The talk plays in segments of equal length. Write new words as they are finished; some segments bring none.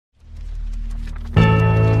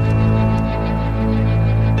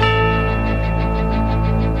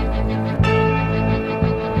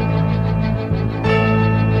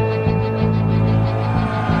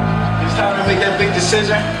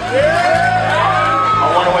decision.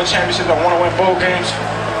 I want to win championships. I want to win bowl games.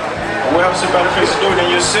 And what else is a better place to do it than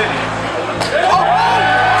your city?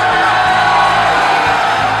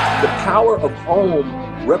 The power of home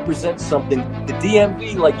represents something. The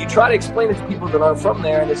DMV, like, you try to explain it to people that aren't from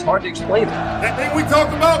there, and it's hard to explain it. That thing we talk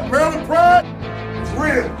about, Maryland pride, it's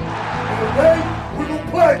real. And today, we're going to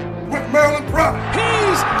play with Maryland pride.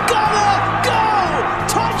 He's gonna go!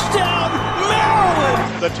 Touchdown, Maryland!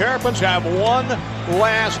 The Terrapins have one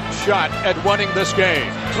last shot at winning this game.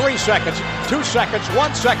 3 seconds, 2 seconds,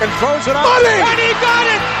 1 second, throws it up. Money! And he got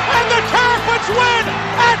it! And the Terrapins win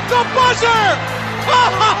at the buzzer!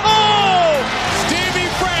 Oh!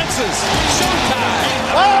 Stevie Francis,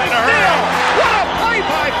 showtime! Oh, Neil! What a play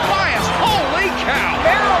by Bias! Holy cow!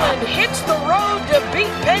 Maryland hits the road to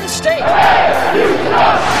beat Penn State.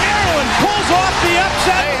 Maryland pulls off the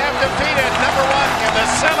upset! They have defeated number one, and the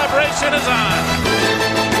celebration is on.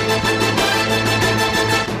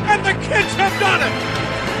 And the kids have done it.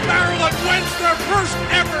 Maryland wins their first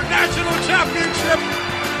ever national championship,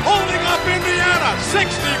 holding up Indiana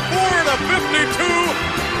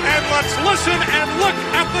 64-52. And let's listen and look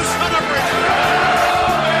at the celebration.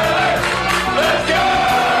 Let's go!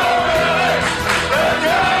 Let's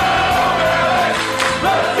go!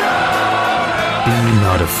 Let's go! Be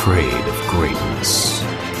not afraid of greatness.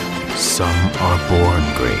 Some are born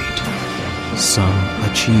great. Some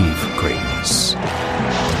achieve greatness.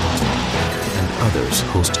 And others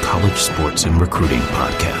host college sports and recruiting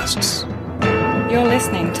podcasts. You're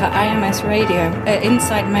listening to IMS Radio at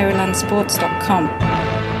InsideMarylandSports.com.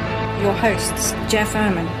 Your hosts, Jeff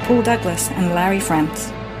Ehrman, Paul Douglas, and Larry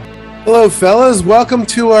France. Hello, fellas. Welcome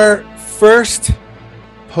to our first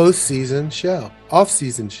postseason show,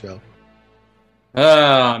 off-season show.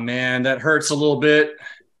 Oh, man, that hurts a little bit.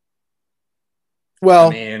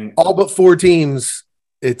 Well, all but 4 teams,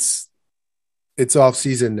 it's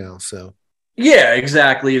off-season now, so. Yeah,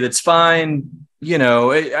 exactly. That's fine. You know,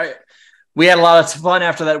 we had a lot of fun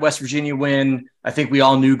after that West Virginia win. I think we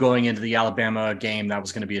all knew going into the Alabama game that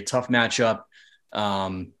was going to be a tough matchup.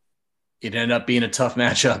 It ended up being a tough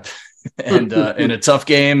matchup and a tough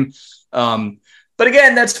game. But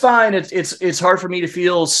again, that's fine. It's hard for me to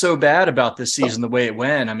feel so bad about this season the way it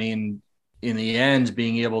went. I mean, in the end,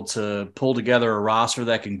 being able to pull together a roster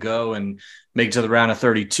that can go and make it to the round of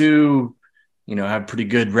 32, you know, have a pretty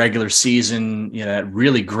good regular season, you know, that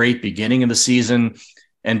really great beginning of the season.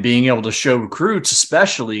 And being able to show recruits,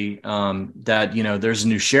 especially that, you know, there's a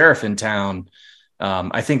new sheriff in town.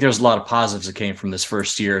 I think there's a lot of positives that came from this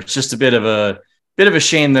first year. It's just a bit of a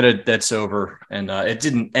shame that that's over, and it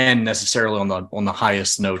didn't end necessarily on the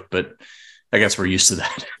highest note. But I guess we're used to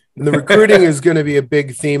that. And the recruiting is going to be a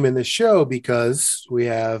big theme in the show because we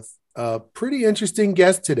have a pretty interesting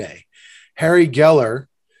guest today, Harry Geller,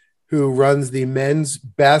 who runs the men's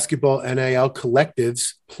basketball NIL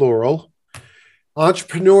collectives, plural.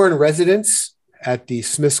 Entrepreneur in residence at the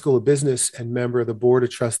Smith School of Business and member of the Board of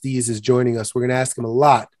Trustees is joining us. We're going to ask him a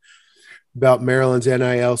lot about Maryland's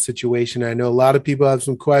NIL situation. I know a lot of people have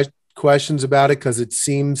some questions about it because it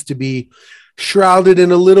seems to be shrouded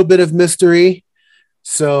in a little bit of mystery.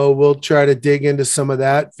 So we'll try to dig into some of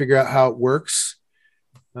that, figure out how it works.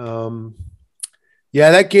 Yeah,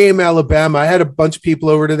 that game, Alabama, I had a bunch of people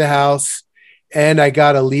over to the house, and I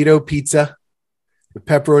got a Lido pizza. The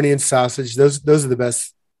pepperoni and sausage, those are the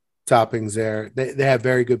best toppings there. They have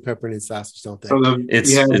very good pepperoni and sausage, don't they? So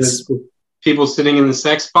it's people sitting in the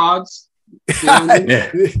sex pods.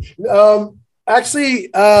 Actually,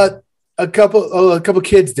 a couple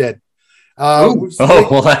kids did. Well,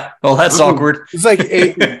 that's awkward. It's like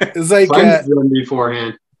eight. It's like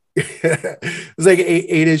beforehand. It's like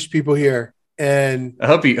eight-ish people here. And I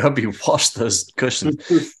hope you washed those cushions.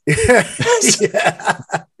 Yeah.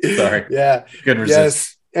 Sorry. Yeah. Couldn't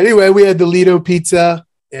resist. Yes. Anyway, we had the Lido pizza,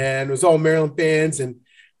 and it was all Maryland fans. And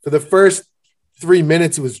for the first 3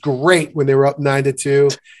 minutes, it was great when they were up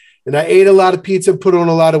 9-2. And I ate a lot of pizza, put on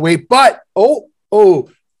a lot of weight. But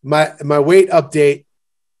my weight update.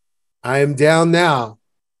 I am down now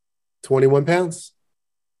 21 pounds.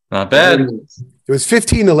 Not bad. It was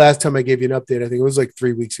 15 the last time I gave you an update. I think it was like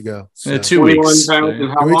 3 weeks ago. So. 2 weeks. Pounds and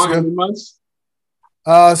how long? How many months?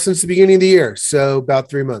 Since the beginning of the year. So about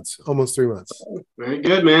 3 months, almost 3 months. Very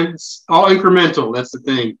good, man. It's all incremental. That's the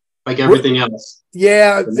thing. Like everything else.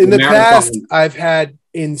 Yeah. In the past, I've had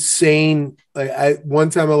insane. One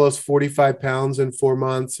time I lost 45 pounds in 4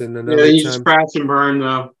 months. And another you time. Just crash and burn,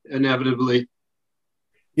 though, inevitably.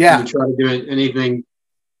 Yeah. You try to do anything,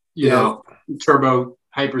 you know, turbo,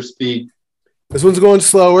 hyper speed. This one's going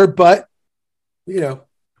slower, but,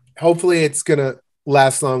 hopefully it's going to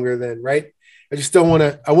last longer than, right? I just don't want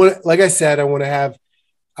to, like I said, I want to have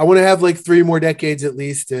I want to have like 3 more decades at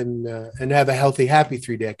least, and have a healthy, happy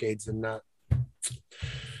 3 decades, and not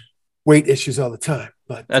weight issues all the time.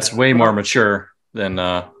 But that's way more mature than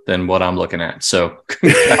what I'm looking at. So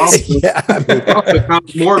yeah, I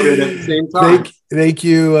mean, morbid at the same time. Thank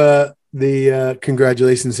you. The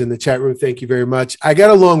congratulations in the chat room. Thank you very much. I got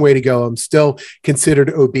a long way to go. I'm still considered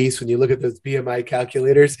obese when you look at those BMI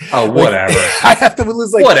calculators. Oh, whatever. I have to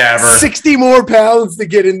lose like 60 more pounds to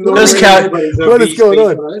get in the those what is going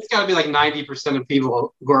on? It's got to be like 90% of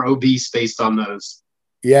people who are obese based on those.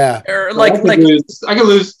 Yeah. Or I could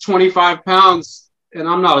lose 25 pounds, and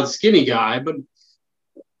I'm not a skinny guy, but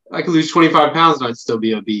I could lose 25 pounds and I'd still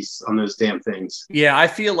be obese on those damn things. Yeah, I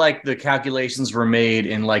feel like the calculations were made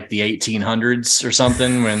in like the 1800s or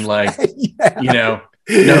something when like,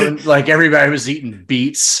 like everybody was eating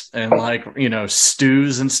beets and like,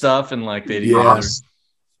 stews and stuff. And like, there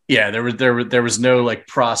was no like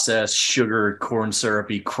processed sugar, corn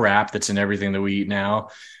syrupy crap that's in everything that we eat now.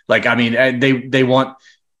 Like, I mean, they want,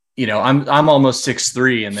 I'm almost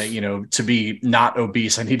 6'3", and they, to be not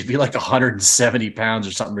obese, I need to be like 170 pounds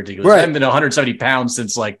or something ridiculous. Right. I haven't been 170 pounds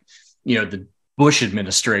since like, the Bush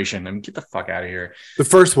administration. I mean, get the fuck out of here. The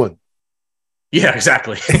first one. Yeah,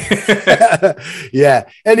 exactly. Yeah.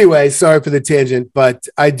 Anyway, sorry for the tangent, but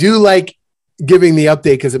I do like giving the update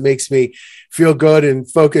because it makes me feel good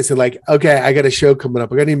and focus and like, okay, I got a show coming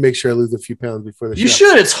up. I got to make sure I lose a few pounds before the show. You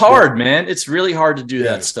should. It's hard, man. It's really hard to do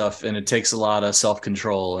that stuff, and it takes a lot of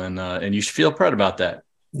self-control, and you should feel proud about that.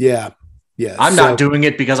 Yeah. Yeah. I'm not doing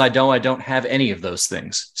it because I don't have any of those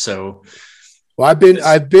things. So, well,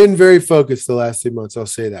 I've been very focused the last 3 months. I'll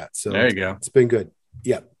say that. So there you go. It's been good.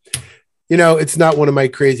 Yeah. It's not one of my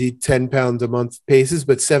crazy 10 pounds a month paces,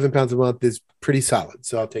 but 7 pounds a month is pretty solid.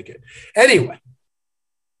 So I'll take it. Anyway,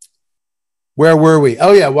 where were we?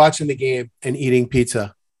 Oh yeah. Watching the game and eating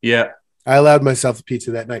pizza. Yeah. I allowed myself a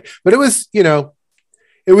pizza that night, but it was,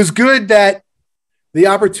 it was good that the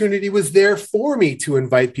opportunity was there for me to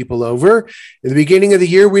invite people over. In the beginning of the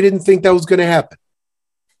year, we didn't think that was going to happen.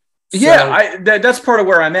 Yeah, that's part of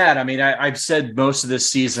where I'm at. I mean, I've said most of this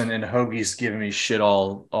season, and Hoagie's giving me shit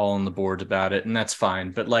all on the board about it, and that's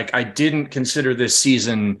fine. But like, I didn't consider this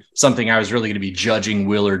season something I was really going to be judging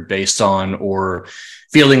Willard based on, or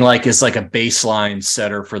feeling like it's like a baseline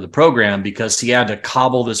setter for the program, because he had to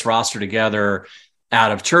cobble this roster together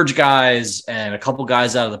out of church guys and a couple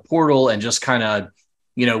guys out of the portal, and just kind of,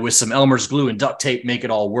 with some Elmer's glue and duct tape, make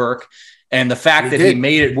it all work. And the fact that he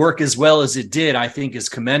made it work as well as it did, I think is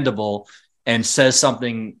commendable and says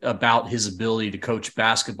something about his ability to coach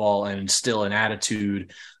basketball and instill an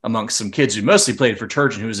attitude amongst some kids who mostly played for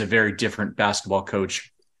Turgeon, who is a very different basketball coach,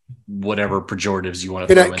 whatever pejoratives you want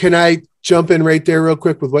to throw in. Can I jump in right there real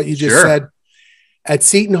quick with what you just said? At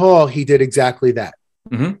Seton Hall, he did exactly that.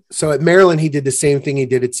 Mm-hmm. So at Maryland, he did the same thing he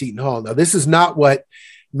did at Seton Hall. Now, this is not what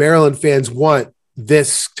Maryland fans want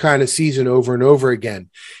this kind of season over and over again.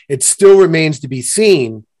 It still remains to be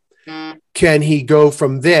seen. Can he go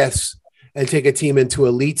from this and take a team into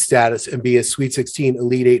elite status and be a Sweet 16,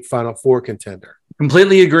 Elite 8, Final Four contender?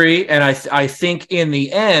 Completely agree. And I think in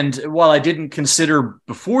the end, while I didn't consider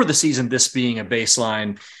before the season this being a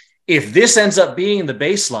baseline, if this ends up being the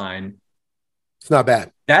baseline, it's not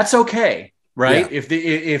bad. That's okay, right? Yeah.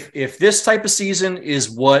 If this type of season is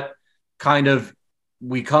what kind of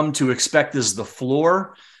we come to expect as the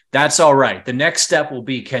floor, that's all right. The next step will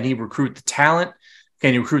be, can he recruit the talent?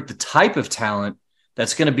 Can he recruit the type of talent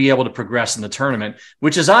that's going to be able to progress in the tournament,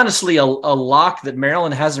 which is honestly a lock that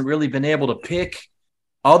Maryland hasn't really been able to pick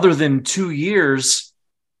other than 2 years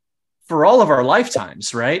for all of our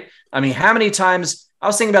lifetimes, right? I mean, how many times – I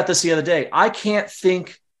was thinking about this the other day. I can't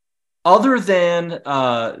think other than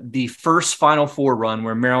the first Final Four run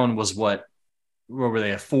where Maryland was what were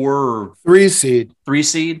they, a 4 or 3 seed? 3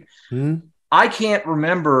 seed. Mm-hmm. I can't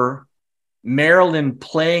remember Maryland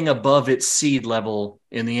playing above its seed level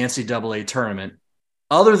in the NCAA tournament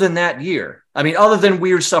other than that year. I mean, other than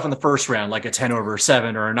weird stuff in the first round, like a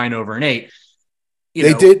 10/7 or a 9/8.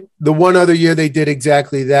 They did the one other year they did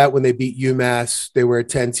exactly that when they beat UMass. They were a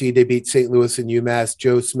 10 seed. They beat St. Louis and UMass.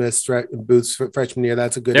 Joe Smith's Booth's freshman year.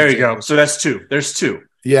 That's a good. There example. you go. So that's 2. There's 2.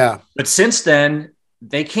 Yeah. But since then,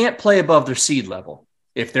 they can't play above their seed level.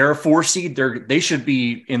 If they're a 4 seed, they should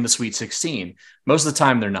be in the Sweet 16. Most of the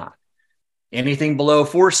time, they're not. Anything below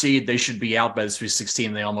 4 seed, they should be out by the Sweet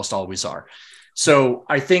 16. They almost always are. So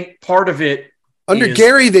I think part of it under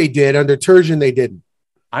Gary they did. Under Turgeon they didn't.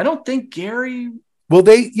 I don't think Gary. Well,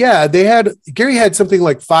 Gary had something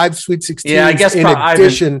like 5 Sweet 16s in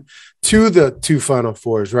addition to the 2 Final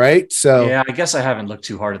Fours, right? So yeah, I guess I haven't looked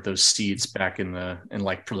too hard at those seeds back in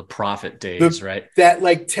like for the profit days, right? That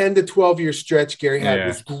like 10 to 12 year stretch Gary had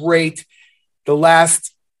was great. The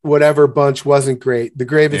last whatever bunch wasn't great. The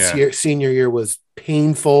Gravis senior year was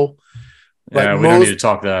painful. But we don't need to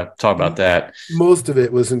talk about that. Most of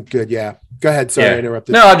it wasn't good. Yeah. Go ahead. Sorry, I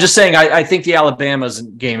interrupted. No, I'm just saying I think the Alabama's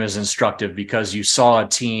game is instructive because you saw a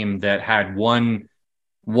team that had one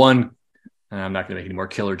I'm not going to make any more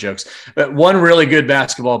killer jokes, but one really good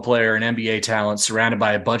basketball player, an NBA talent, surrounded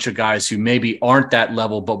by a bunch of guys who maybe aren't that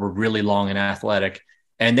level, but were really long and athletic.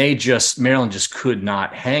 And Maryland just could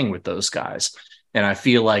not hang with those guys. And I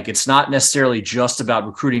feel like it's not necessarily just about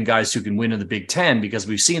recruiting guys who can win in the Big Ten, because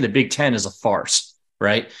we've seen the Big Ten as a farce,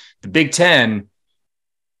 right? The Big Ten,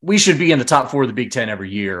 we should be in the top 4 of the Big Ten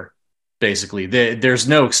every year, basically. There's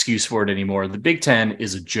no excuse for it anymore. The Big Ten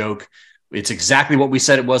is a joke. It's exactly what we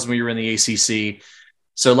said it was when we were in the ACC.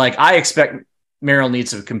 So, like, I expect Maryland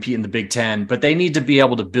needs to compete in the Big Ten, but they need to be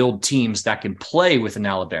able to build teams that can play with an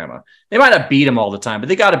Alabama. They might not beat them all the time, but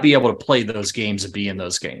they got to be able to play those games and be in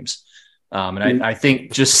those games. And I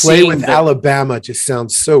think just play with Alabama just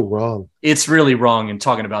sounds so wrong. It's really wrong in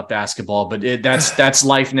talking about basketball, but that's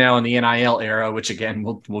life now in the NIL era, which again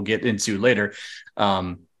we'll get into later.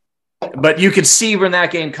 But you could see in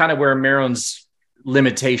that game kind of where Maryland's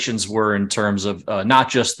limitations were in terms of not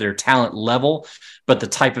just their talent level, but the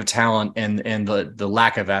type of talent and the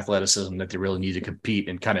lack of athleticism that they really need to compete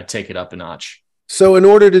and kind of take it up a notch. So in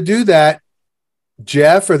order to do that,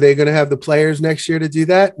 Jeff, are they going to have the players next year to do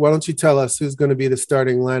that? Why don't you tell us who's going to be the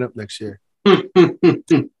starting lineup next year? They're going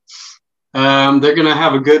to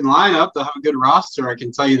have a good lineup. They'll have a good roster. I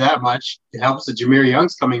can tell you that much. It helps that Jahmir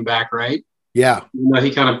Young's coming back, right? Yeah. You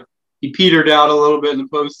know, he petered out a little bit in the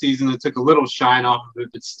postseason. It took a little shine off of it,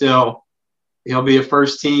 but still, he'll be a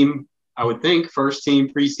first team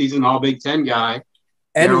preseason All Big Ten guy.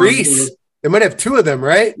 And Reese. They might have 2 of them,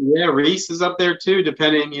 right? Yeah, Reese is up there too,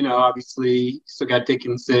 depending, obviously still got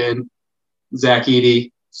Dickinson, Zach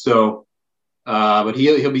Edey. So, but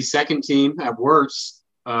he'll be second team at worst.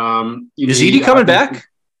 Is Edey coming back?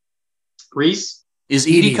 Reese? Is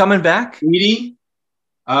Edey coming back? Edey?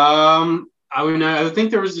 I think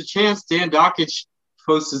there was a chance. Dan Dockich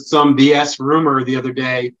posted some BS rumor the other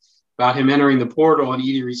day about him entering the portal, and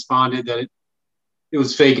Edey responded that it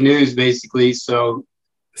was fake news, basically. So,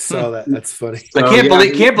 that's funny. So, I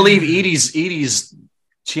can't believe Edey's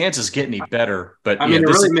chances get any better. But I mean, it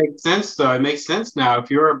really makes sense, though. It makes sense now. If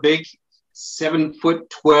you're a big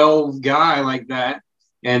 7'12" guy like that,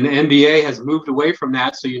 and the NBA has moved away from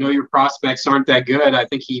that, so your prospects aren't that good. I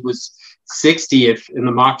think he was 60th in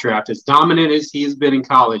the mock draft. As dominant as he has been in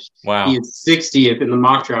college, wow, he is 60th in the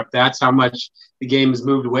mock draft. That's how much the game has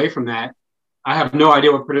moved away from that. I have no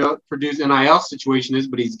idea what Purdue's NIL situation is,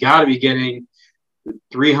 but he's got to be getting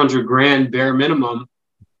 $300,000 bare minimum.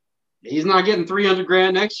 He's not getting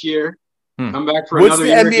 $300,000 next year. Come back for another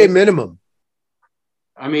year. What's the NBA minimum?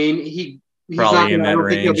 I mean, he's probably not. In that I don't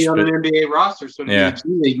think he'll be on an NBA roster, so it'd be a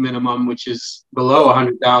G-League minimum, which is below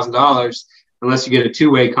 $100,000, unless you get a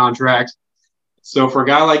 2-way contract. So for a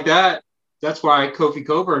guy like that, that's why Kofi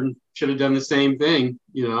Coburn should have done the same thing,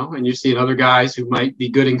 And you're seeing other guys who might be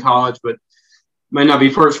good in college, but might not be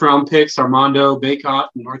first-round picks. Armando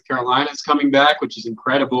Bacot from North Carolina is coming back, which is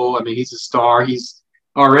incredible. I mean, he's a star. He's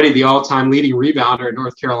already the all-time leading rebounder at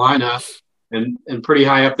North Carolina and pretty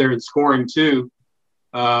high up there in scoring, too.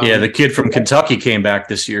 The kid from Kentucky came back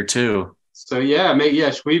this year, too. So,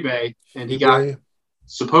 Schwebe. And he got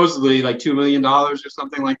supposedly like $2 million or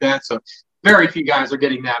something like that. So very few guys are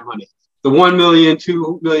getting that money. The $1 million,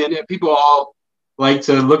 $2 million, people all like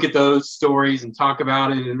to look at those stories and talk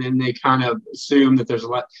about it, and then they kind of assume that there's a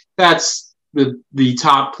lot. That's the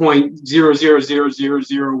top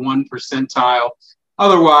 0.00001 percentile.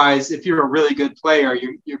 Otherwise, if you're a really good player,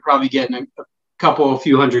 you're probably getting a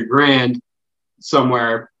few $100,000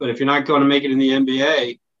 somewhere. But if you're not going to make it in the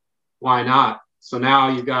NBA, why not? So now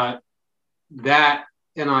you've got that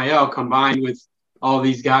NIL combined with all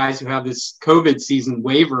these guys who have this COVID season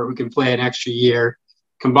waiver who can play an extra year,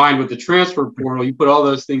 combined with the transfer portal. You put all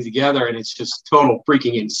those things together, and it's just total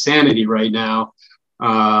freaking insanity right now.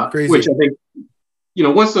 Which I think,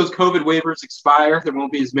 once those COVID waivers expire, there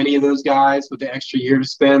won't be as many of those guys with the extra year to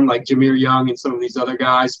spend, like Jahmir Young and some of these other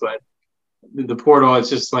guys. But the portal,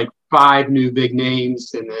 it's just like 5 new big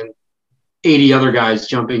names and then 80 other guys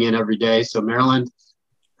jumping in every day. So Maryland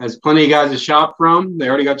has plenty of guys to shop from. They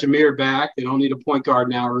already got Jahmir back. They don't need a point guard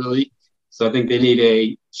now, really. So I think they need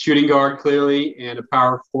a shooting guard, clearly, and a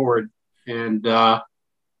power forward. And that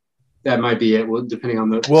might be it, depending on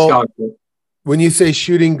the scholarship. When you say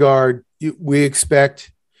shooting guard, we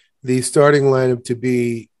expect the starting lineup to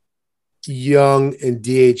be Young and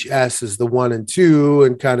DHS as the 1 and 2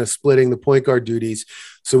 and kind of splitting the point guard duties.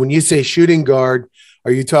 So when you say shooting guard,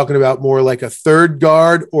 are you talking about more like a third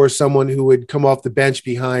guard or someone who would come off the bench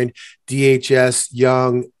behind DHS,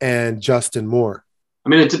 Young, and Justin Moore? I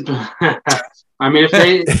mean, if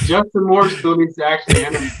Justin Moore still needs to actually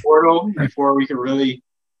enter the portal before we can really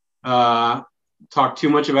talk too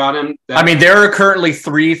much about him. There are currently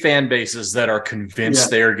 3 fan bases that are convinced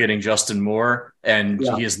they are getting Justin Moore, and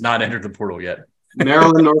he has not entered the portal yet.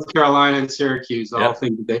 Maryland, North Carolina, and Syracuse all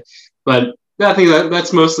think that they. But I think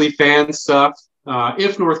that's mostly fan stuff.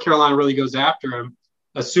 If North Carolina really goes after him,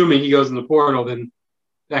 assuming he goes in the portal, then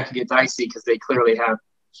that could get dicey because they clearly have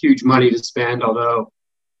huge money to spend, although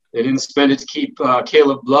they didn't spend it to keep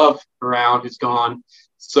Caleb Love around, who's gone.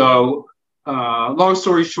 So long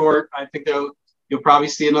story short, I think you'll probably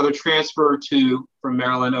see another transfer or 2 from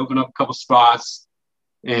Maryland, open up a couple spots.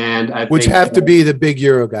 Which have to be the big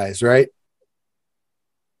Euro guys, right?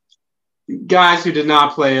 Guys who did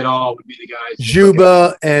not play at all would be the guys.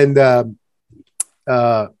 Juba and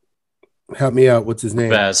help me out. What's his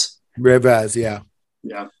name? Revaz, yeah.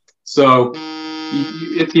 Yeah. So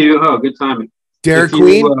good timing. Derek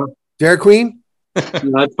Queen?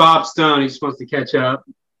 That's Bob Stone. He's supposed to catch up.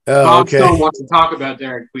 Oh, Bob Stone wants to talk about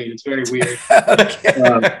Derek Queen. It's very weird.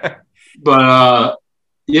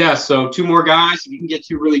 So 2 more guys. If you can get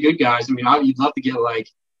 2 really good guys, you'd love to get like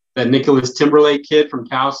that Nicholas Timberlake kid from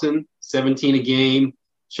Towson, 17 a game,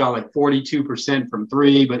 shot like 42% from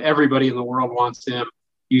 3, but everybody in the world wants him.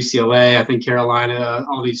 UCLA, I think Carolina,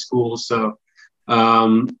 all these schools. So,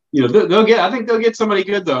 I think they'll get somebody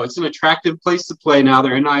good though. It's an attractive place to play now.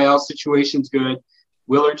 Their NIL situation's good.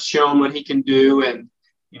 Willard's shown what he can do, and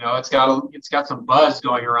it's got some buzz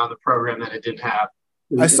going around the program that it didn't have.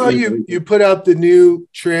 I saw you put out the new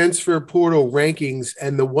transfer portal rankings,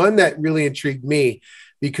 and the one that really intrigued me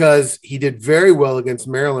because he did very well against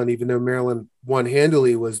Maryland, even though Maryland won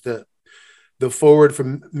handily, was the forward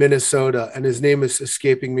from Minnesota, and his name is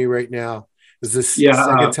escaping me right now. Is this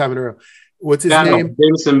second time in a row? What's his name?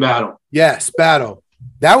 Jameson Battle. Yes, Battle.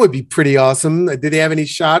 That would be pretty awesome. Did they have any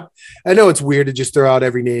shot? I know it's weird to just throw out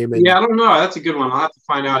every name. I don't know. That's a good one. I'll have to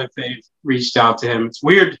find out if they've reached out to him. It's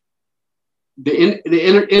weird.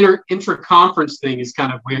 The inter-conference thing is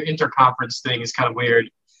kind of weird. Interconference thing is kind of weird.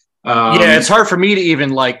 It's hard for me to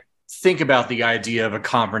even think about the idea of a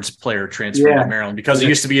conference player transferring to Maryland because it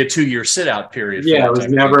used to be a 2-year sit-out period. Yeah, it was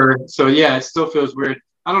never. So, it still feels weird.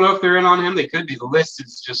 I don't know if they're in on him. They could be. The list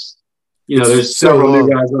is just, there's several new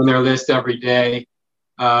guys on their list every day.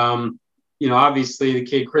 Obviously the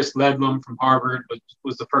kid Chris Ledlum from Harvard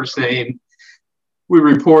was the first name we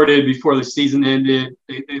reported before the season ended.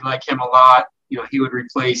 They like him a lot. He would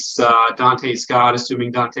replace Dante Scott,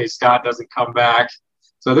 assuming Dante Scott doesn't come back.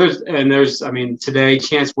 So there's today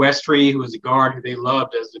Chance Westry, who was a guard who they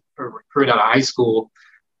loved as a recruit out of high school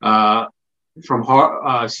from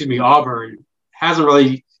Auburn, hasn't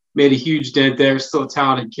really made a huge dent there. Still a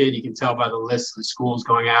talented kid. You can tell by the list of the schools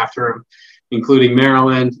going after him, including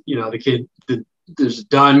Maryland. The kid, there's a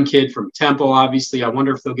Dunn kid from Temple, obviously. I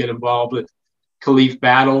wonder if they'll get involved with Khalif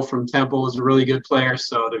Battle from Temple is a really good player.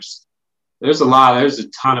 So there's a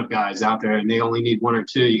ton of guys out there, and they only need 1 or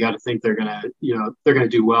 2. You got to think they're gonna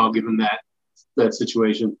do well given that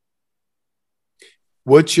situation.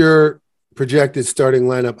 What's your projected starting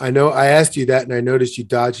lineup? I know I asked you that, and I noticed you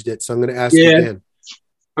dodged it, so I'm going to ask you again.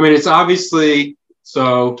 It's obviously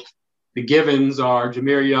so. The givens are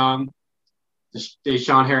Jahmir Young.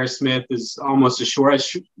 Deshaun Harris-Smith is almost as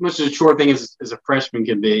much as a short thing as a freshman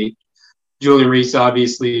can be. Julian Reese,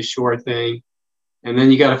 obviously, a short thing. And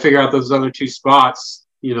then you got to figure out those other 2 spots,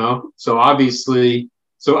 So obviously,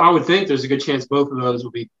 I would think there's a good chance both of those will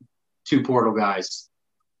be 2 portal guys,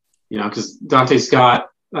 because Dante Scott,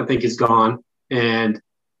 I think, is gone. And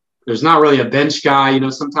there's not really a bench guy.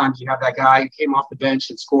 Sometimes you have that guy who came off the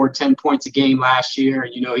bench and scored 10 points a game last year.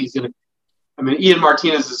 And, he's going to – Ian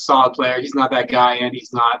Martinez is a solid player. He's not that guy, and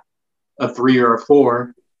he's not a 3 or a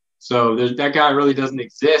 4. So that guy really doesn't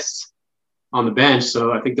exist on the bench.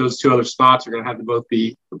 So I think those 2 other spots are going to have to both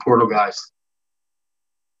be the portal guys.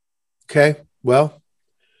 Okay, well.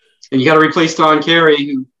 And you got to replace Don Carey,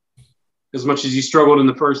 who, as much as he struggled in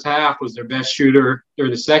the first half, was their best shooter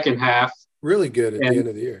during the second half. Really good at the end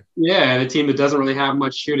of the year. Yeah, and a team that doesn't really have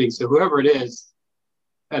much shooting. So whoever it is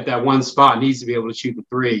at that one spot needs to be able to shoot the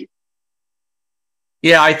 3.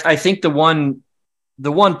 Yeah, I think the one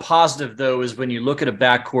positive, though, is when you look at a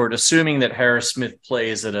backcourt, assuming that Harris-Smith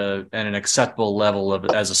plays at an acceptable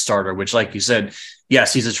level as a starter, which, like you said,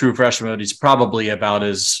 yes, he's a true freshman, but he's probably about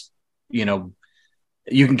as, you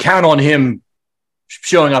can count on him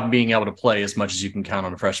showing up and being able to play as much as you can count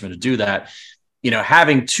on a freshman to do that.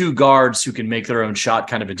 Having two guards who can make their own shot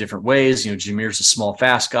kind of in different ways. Jahmir's a small,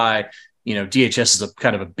 fast guy. DHS is a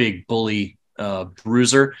kind of a big bully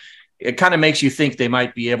bruiser. It kind of makes you think they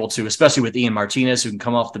might be able to, especially with Ian Martinez, who can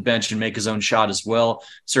come off the bench and make his own shot as well.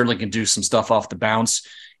 Certainly can do some stuff off the bounce.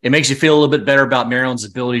 It makes you feel a little bit better about Maryland's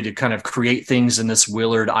ability to kind of create things in this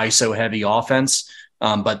Willard ISO heavy offense.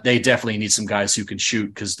 But they definitely need some guys who can shoot,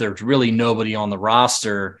 because there's really nobody on the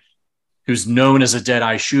roster who's known as a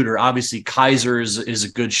dead-eye shooter. Obviously, Kaiser is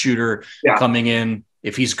a good shooter coming in.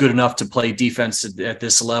 If he's good enough to play defense at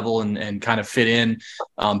this level and kind of fit in.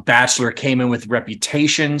 Batchelor came in with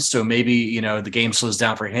reputation, so maybe, the game slows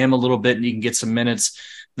down for him a little bit and he can get some minutes.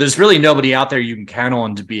 There's really nobody out there you can count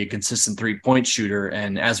on to be a consistent three-point shooter.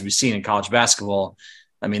 And as we've seen in college basketball,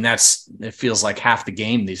 I mean, it feels like half the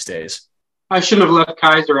game these days. I shouldn't have left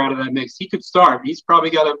Kaiser out of that mix. He could start. He's probably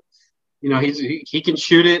got he can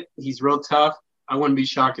shoot it. He's real tough. I wouldn't be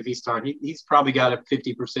shocked if he started. He's probably got a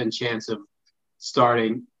 50% chance of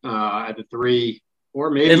starting at the 3, or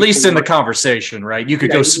maybe at least in the conversation, right? You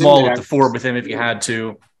could go small at the 4 with him if you had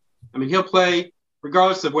to. I mean, he'll play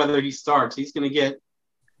regardless of whether he starts.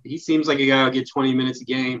 He seems like a guy who'll get 20 minutes a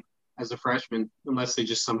game as a freshman, unless they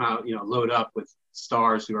just somehow, load up with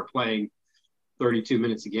stars who are playing 32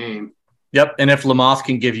 minutes a game. Yep. And if Lamothe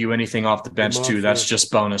can give you anything off the bench too, that's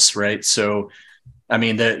just bonus, right? So, I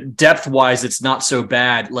mean, the depth-wise, it's not so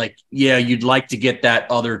bad. Like, yeah, you'd like to get that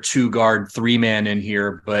other 2-guard 3-man in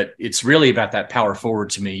here, but it's really about that power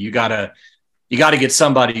forward to me. You gotta get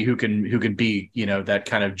somebody who can be, that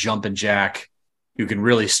kind of jump and jack, who can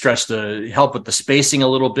really help with the spacing a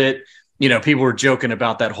little bit. People were joking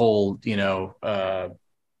about that whole,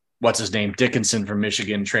 what's his name, Dickinson from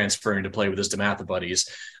Michigan transferring to play with his DeMatha buddies.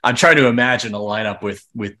 I'm trying to imagine a lineup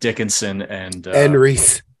with Dickinson and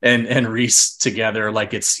Reese. And Reese together,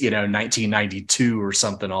 like it's 1992 or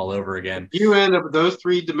something all over again. You end up with those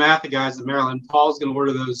 3 DeMatha guys in Maryland. Paul's going to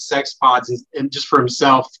order those sex pods and just for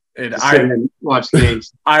himself and watch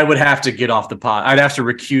games. I would have to get off the pod. I'd have to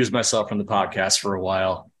recuse myself from the podcast for a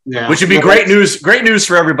while, which would be great news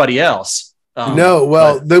for everybody else.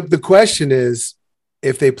 The question is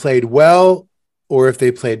if they played well or if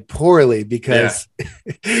they played poorly, because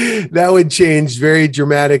that would change very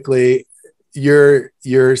dramatically your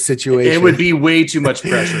situation. It would be way too much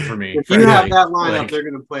pressure for me. If you have that lineup, they're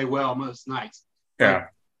going to play well most nights. Yeah.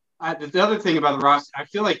 The other thing about the roster, I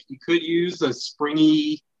feel like you could use a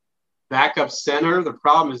springy backup center. The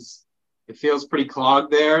problem is it feels pretty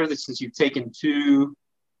clogged there since you've taken 2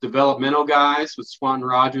 developmental guys with Swanton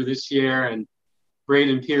Roger this year and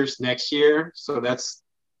Braden Pierce next year. So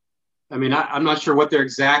I'm not sure what their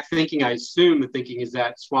exact thinking. I assume the thinking is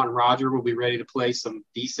that Swanton Roger will be ready to play some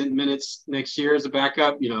decent minutes next year as a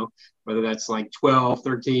backup, whether that's like 12,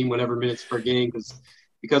 13, whatever minutes per game.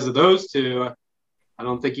 Because of those 2, I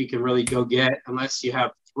don't think you can really go get, unless you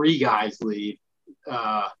have 3 guys leave,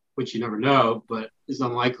 which you never know, but it's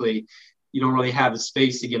unlikely. You don't really have the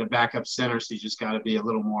space to get a backup center, so you just got to be a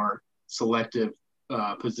little more selective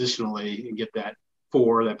positionally and get that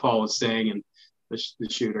 4 that Paul was saying and the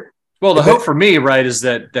shooter. Well, the hope for me, right, is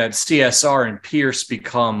that CSR and Pierce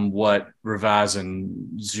become what Ravaz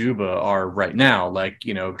and Zuba are right now, like,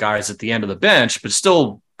 guys at the end of the bench, but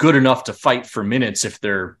still good enough to fight for minutes if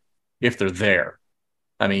they're there.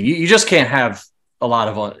 I mean, you just can't have a lot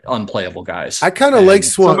of unplayable guys. I kind of like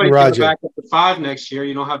Swanton Roger. Back up to 5 next year.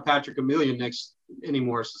 You don't have Patrick Emilian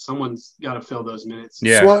anymore, so someone's got to fill those minutes.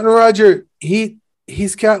 Yeah, Swanton Roger,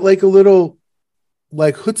 he's got like a little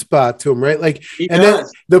chutzpah to him, right? Like, and then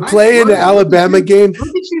the play in the Alabama game. Look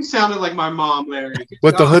at you, sounded like my mom, Larry.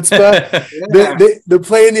 With the chutzpah, the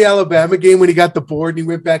play in the Alabama game when he got the board and he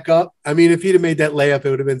went back up. I mean, if he'd have made that layup, it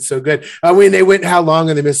would have been so good. I mean, they went how long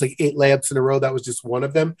and they missed like 8 layups in a row. That was just one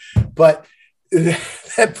of them, but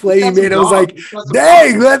that play he made, I was like,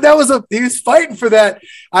 dang, he was fighting for that.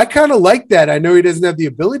 I kind of like that. I know he doesn't have the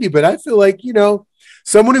ability, but I feel like,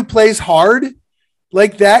 someone who plays hard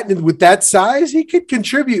like that and with that size, he could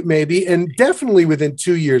contribute maybe. And definitely within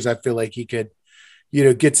 2 years, I feel like he could,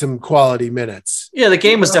 get some quality minutes. Yeah. The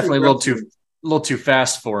game was definitely a little too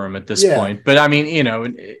fast for him at this point. But I mean,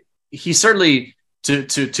 he certainly,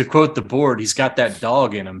 to quote the board, he's got that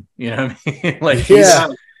dog in him. You know what I mean? Like,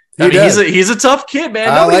 he's a tough kid, man.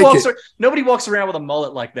 Nobody walks around with a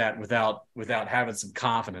mullet like that without having some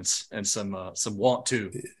confidence and some want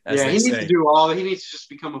to. He needs to do all. He needs to just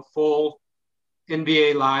become a full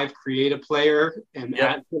NBA Live creative player and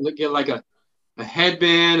get like a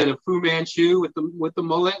headband and a Fu Manchu with the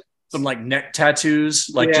mullet. Some like neck tattoos,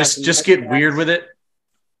 just get weird with it.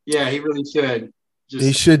 Yeah, he really should.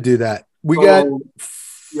 He should do that. We got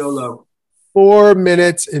YOLO. 4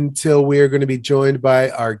 minutes until we are going to be joined by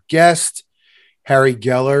our guest, Harry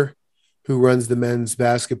Geller, who runs the men's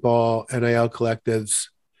basketball NIL collectives.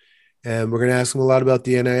 And we're going to ask him a lot about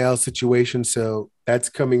the NIL situation. So that's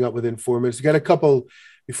coming up within 4 minutes. We got a couple,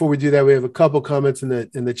 before we do that, we have a couple comments in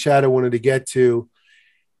the chat I wanted to get to.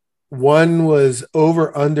 One was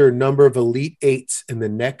over under number of Elite Eights in the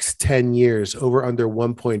next 10 years, over under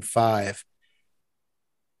 1.5.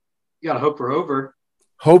 You got to hope for over.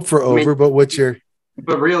 Hope for over, but what's your...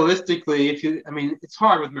 But realistically, it's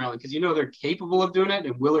hard with Maryland because they're capable of doing it,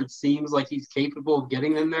 and Willard seems like he's capable of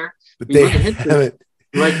getting them there. But they haven't.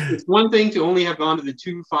 Like, it's one thing to only have gone to the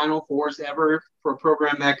 2 Final Fours ever for a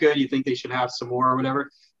program that good. You think they should have some more or whatever.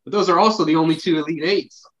 But those are also the only 2 Elite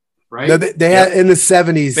Eights, right? No, they had in the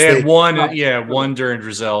 70s. They had one during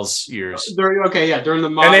Drizel's years. During the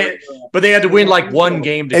modern. But they had to win like one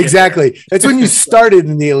game to exactly. That's when you started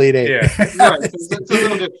in the Elite Eight. Yeah. Right. So it's a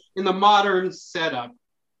little bit, in the modern setup,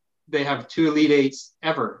 they have 2 Elite Eights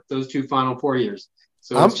ever, those 2 Final Four years.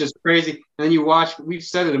 So it's just crazy. And then you watch, we've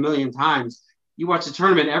said it a million times, you watch the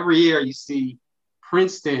tournament every year, you see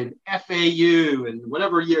Princeton, FAU, and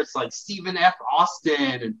whatever year it's like Stephen F.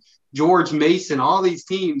 Austin and George Mason, all these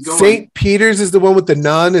teams going. St. Peter's is the one with the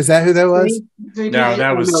nun. Is that who that was? No,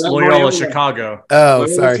 that was Loyola Chicago. Oh, Loyola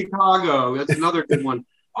sorry. Chicago. That's another good one.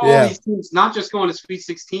 All these teams, not just going to Sweet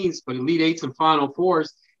 16s, but Elite Eights and Final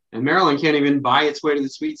Fours. And Maryland can't even buy its way to the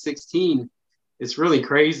Sweet 16. It's really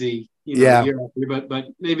crazy. Year after year, but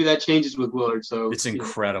maybe that changes with Willard. So it's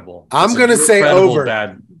incredible. I'm going to say over.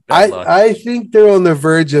 Bad I think they're on the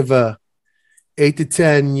verge of a 8 to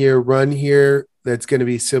 10 year run here that's going to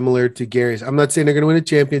be similar to Gary's. I'm not saying they're going to win a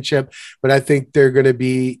championship, but I think they're going to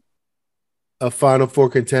be a Final Four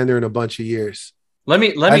contender in a bunch of years. I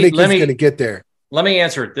think he's going to get there. Let me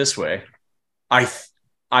answer it this way. I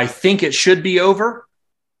think it should be over.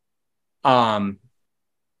 And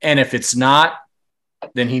if it's not,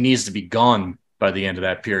 then he needs to be gone by the end of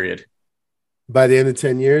that period. By the end of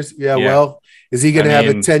 10 years? Yeah. Well, is he going to have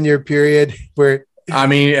a 10-year period where...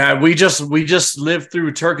 we just lived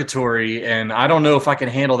through Turkatory, and I don't know if I can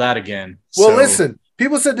handle that again. Well, listen,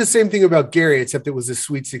 people said the same thing about Gary, except it was a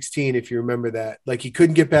Sweet 16, if you remember that. Like, he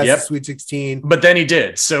couldn't get past the Sweet 16. But then he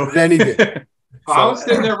did. Then he did. I was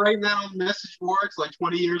sitting there right now on message boards, like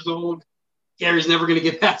 20 years old. Gary's never going to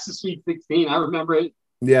get past the Sweet 16. I remember it.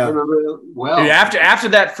 Yeah. I remember it well. Dude, after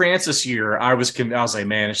that Francis year, I was like,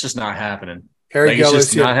 man, it's just not happening. Harry it's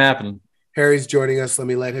just not happening. Harry's joining us. Let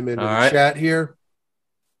me let him into the chat here.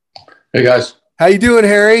 Hey, guys. How you doing,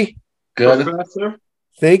 Harry? Good.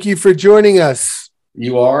 Thank you for joining us.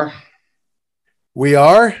 You are? We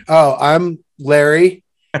are? Oh, I'm Larry.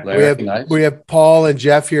 Nice. We have Paul and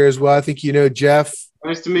Jeff here as well. I think you know Jeff.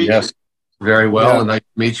 Nice to meet you. Yes, very well. And nice to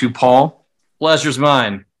meet you, Paul. Pleasure's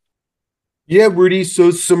mine. Yeah, Rudy.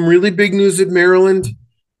 So some really big news at Maryland.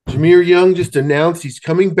 Jahmir Young just announced he's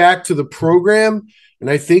coming back to the program. And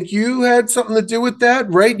I think you had something to do with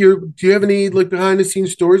that, right? Do you have any behind the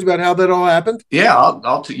scenes stories about how that all happened? Yeah,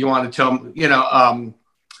 you want to tell them,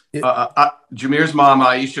 Jahmir's mom,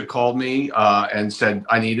 Aisha, called me and said,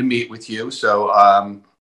 I need to meet with you. So I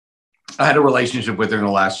had a relationship with her in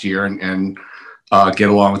the last year and get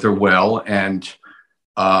along with her well. And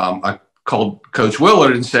I called Coach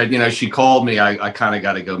Willard and said, she called me. I kind of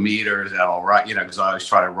got to go meet her. Is that all right? Because I always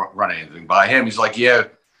try to run anything by him. He's like, yeah,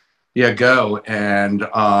 go. And,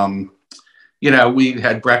 we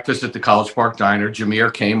had breakfast at the College Park Diner.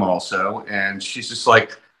 Jahmir came also. And she's just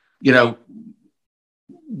like,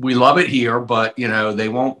 we love it here, but, they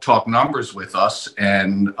won't talk numbers with us.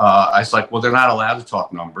 And I was like, well, they're not allowed to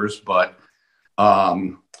talk numbers. But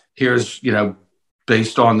here's,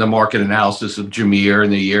 based on the market analysis of Jahmir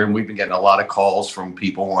in the year, and we've been getting a lot of calls from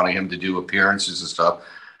people wanting him to do appearances and stuff.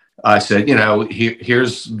 I said,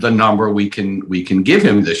 here's the number we can give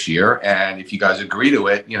him this year. And if you guys agree to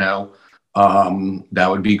it, that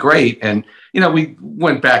would be great. And, we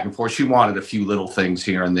went back and forth. She wanted a few little things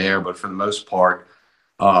here and there, but for the most part,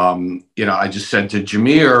 I just said to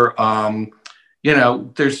Jahmir,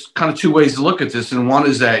 there's kind of 2 ways to look at this. And one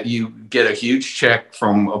is that you get a huge check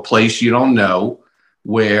from a place you don't know,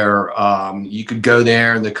 where you could go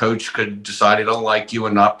there and the coach could decide he don't like you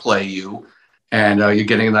and not play you. And you're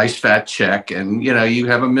getting a nice fat check and, you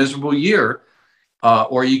have a miserable year.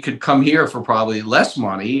 Or you could come here for probably less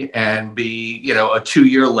money and be, a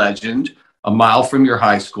 2-year legend, a mile from your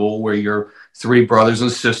high school where your 3 brothers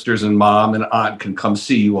and sisters and mom and aunt can come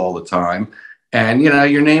see you all the time. And,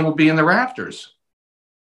 your name will be in the rafters.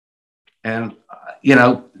 And,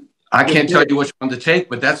 I can't tell you which one to take,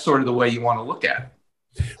 but that's sort of the way you want to look at it.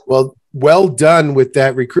 Well, well done with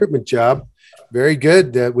that recruitment job. Very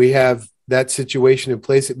good that we have that situation in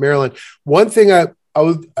place at Maryland. One thing I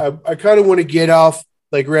kind of want to get off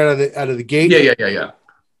like right out of the gate. Yeah.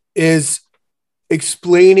 Is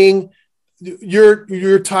explaining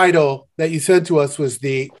your title that you sent to us was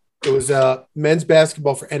men's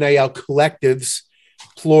basketball for NIL collectives,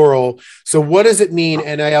 plural. So what does it mean,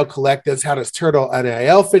 NIL collectives? How does Turtle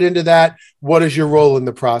NIL fit into that? What is your role in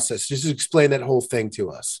the process? Just explain that whole thing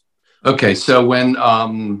to us. Okay, so when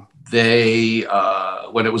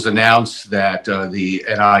when it was announced that the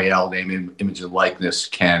NIL, name, image, and likeness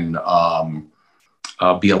can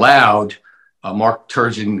be allowed, Mark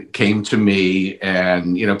Turgeon came to me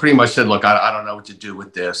and, pretty much said, look, I don't know what to do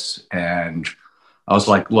with this. And I was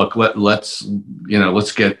like, look, let's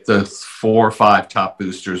get the 4 or 5 top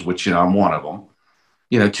boosters, which, I'm one of them,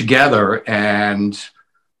 together. And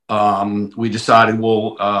we decided,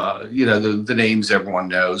 the names everyone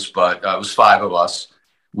knows, but it was 5 of us.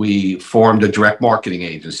 We formed a direct marketing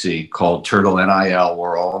agency called Turtle NIL.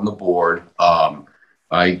 We're all on the board.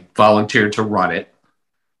 I volunteered to run it.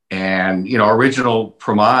 And, our original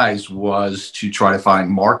premise was to try to find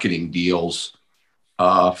marketing deals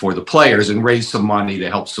for the players and raise some money to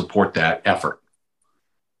help support that effort.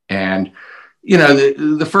 And,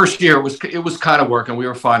 the first year it was kind of working. We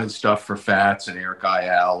were finding stuff for Fats and Eric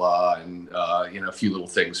Ayala and, a few little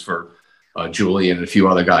things for Julian and a few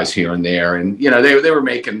other guys here and there. And, they were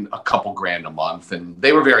making a couple grand a month and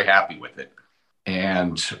they were very happy with it.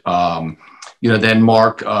 And, then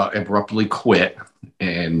Mark abruptly quit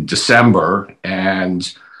in December.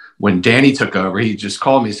 And when Danny took over, he just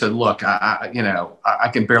called me and said, look, I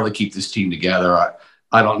can barely keep this team together.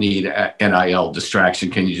 I don't need NIL distraction.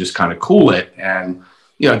 Can you just kind of cool it? And,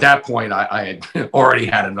 at that point I had already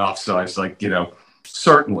had enough. So I was like,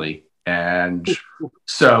 certainly. And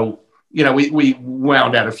so, we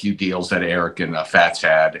wound out a few deals that Eric and Fats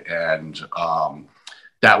had. And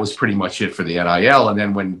that was pretty much it for the NIL. And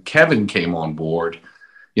then when Kevin came on board,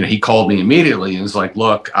 he called me immediately and was like,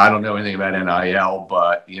 look, I don't know anything about NIL,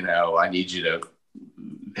 but, I need you to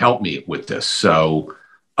help me with this. So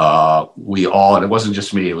we all, and it wasn't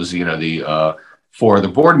just me, it was, the 4 of the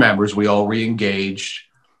board members, we all re-engaged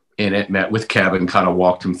in it, met with Kevin, kind of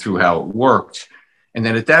walked him through how it worked. And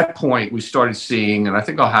then at that point, we started seeing, and I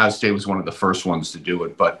think Ohio State was one of the first ones to do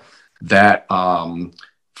it, but that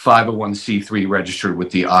 501c3 registered with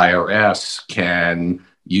the IRS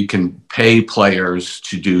you can pay players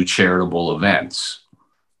to do charitable events.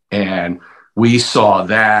 And we saw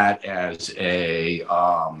that as a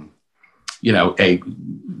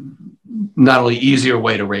not only easier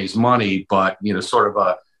way to raise money, but, sort of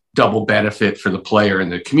a double benefit for the player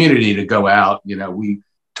and the community to go out. We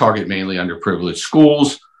target mainly underprivileged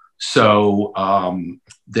schools. So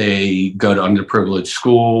they go to underprivileged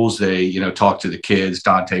schools. They, talk to the kids.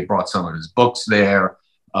 Dante brought some of his books there,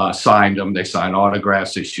 signed them. They sign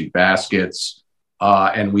autographs. They shoot baskets.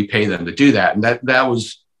 And we pay them to do that. And that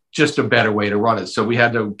was just a better way to run it. So we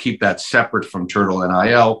had to keep that separate from Turtle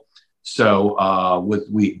NIL. So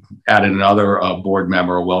we added another board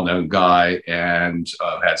member, a well-known guy, and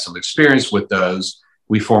had some experience with those.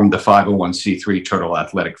 We formed the 501c3 Turtle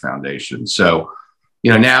Athletic Foundation. So,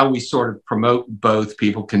 now we sort of promote both.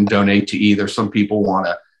 People can donate to either. Some people want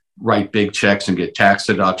to write big checks and get tax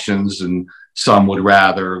deductions, and some would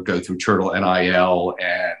rather go through Turtle NIL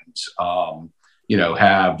and,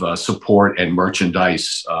 have support and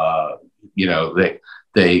merchandise.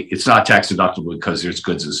 It's not tax deductible because there's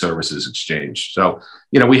goods and services exchange. So,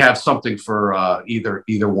 we have something for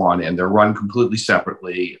either one, and they're run completely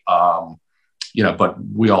separately. But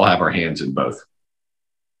we all have our hands in both.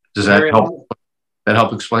 Does that help? That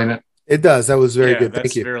help explain it? It does. That was very good.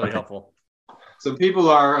 Thank you. Really helpful. So people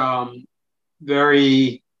are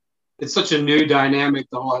it's such a new dynamic,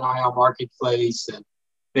 the whole NIL marketplace and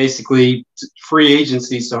basically free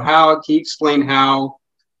agency. So can you explain how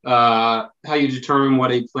you determine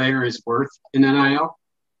what a player is worth in NIL?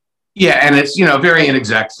 Yeah, and it's, very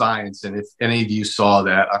inexact science. And if any of you saw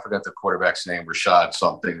that, I forgot the quarterback's name, Rashad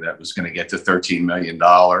something, that was going to get to $13 million.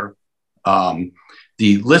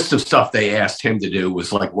 The list of stuff they asked him to do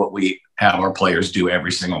was like what we have our players do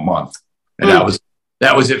every single month. And that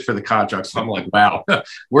was it for the contract. So I'm like, wow,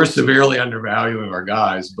 we're severely undervaluing our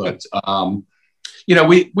guys. But,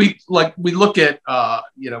 we look at,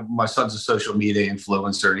 my son's a social media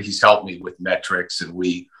influencer, and he's helped me with metrics, and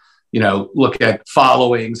we, look at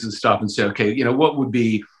followings and stuff and say, okay, what would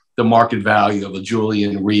be the market value of a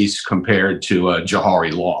Julian Reese compared to a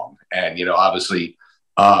Jahari Long? And, obviously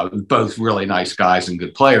both really nice guys and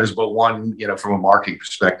good players, but one, from a marketing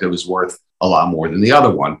perspective is worth a lot more than the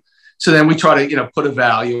other one. So then we try to, put a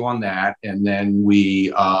value on that. And then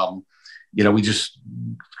we just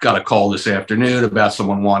got a call this afternoon about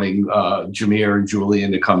someone wanting Jahmir and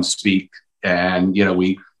Julian to come speak. And,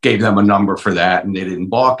 we gave them a number for that and they didn't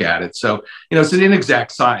balk at it. So, it's an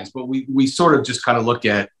inexact science, but we sort of just kind of look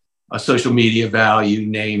at a social media value,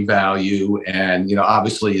 name value, and,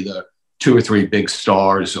 obviously the 2 or 3 big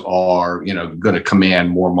stars are, going to command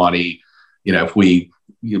more money. If we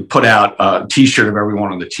put out a T-shirt of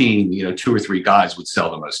everyone on the team, 2 or 3 guys would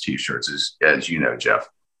sell the most T-shirts, as you know, Jeff.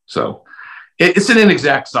 So it's an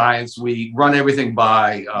inexact science. We run everything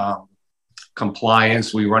by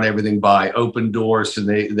compliance. We run everything by open doors, and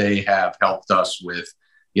they have helped us with,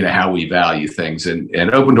 how we value things. And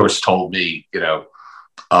open doors told me,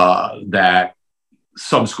 that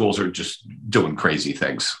some schools are just doing crazy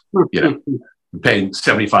things, paying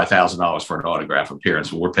 $75,000 for an autograph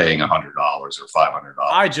appearance when we're paying $100 or $500.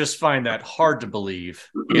 I just find that hard to believe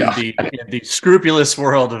in the scrupulous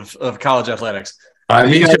world of college athletics. I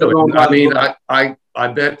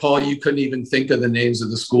bet, Paul, you couldn't even think of the names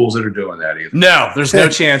of the schools that are doing that either. No, there's no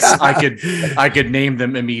chance I could name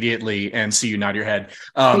them immediately and see you nod your head.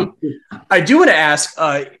 I do want to ask,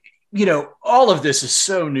 all of this is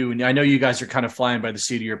so new, and I know you guys are kind of flying by the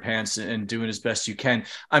seat of your pants and doing as best you can.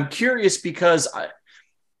 I'm curious because,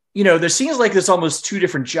 there seems like there's almost 2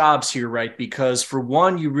 different jobs here, right? Because for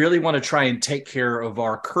one, you really want to try and take care of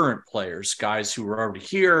our current players, guys who are already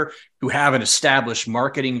here, who have an established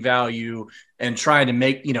marketing value, and trying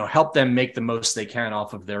to help them make the most they can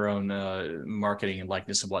off of their own marketing and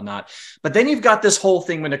likeness and whatnot. But then you've got this whole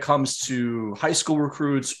thing when it comes to high school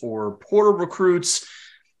recruits or portal recruits.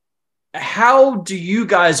 How do you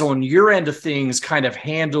guys on your end of things kind of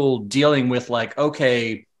handle dealing with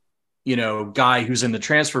guy who's in the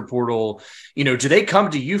transfer portal, do they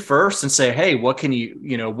come to you first and say, hey, what can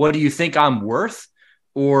what do you think I'm worth?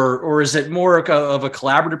 Or is it more of a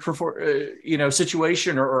collaborative,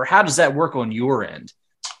 situation, or how does that work on your end?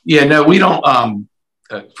 Yeah, no, we don't.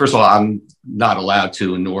 First of all, I'm not allowed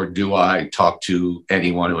to, nor do I talk to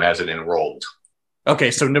anyone who hasn't enrolled.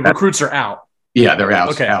 Okay. So the recruits are out. Yeah, they're out.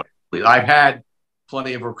 Okay. Out. I've had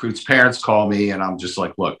plenty of recruits' parents call me, and I'm just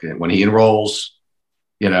like, look, when he enrolls,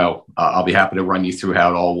 I'll be happy to run you through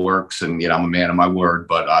how it all works. And, I'm a man of my word,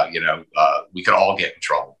 but, we could all get in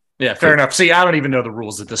trouble. Yeah, fair enough. See, I don't even know the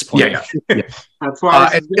rules at this point. Yeah. That's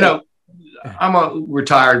why, I'm a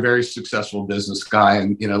retired, very successful business guy.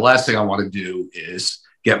 And, last thing I want to do is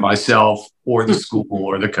get myself or the school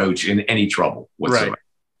or the coach in any trouble whatsoever,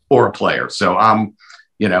 or a player. So I'm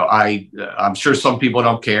sure some people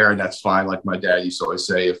don't care, and that's fine. Like my dad used to always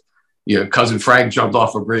say, if cousin Frank jumped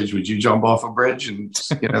off a bridge, would you jump off a bridge? And,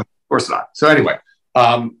 of course not. So anyway,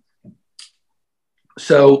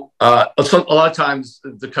 so a lot of times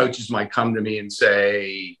the coaches might come to me and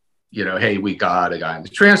say, hey, we got a guy in the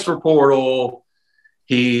transfer portal.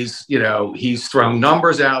 He's thrown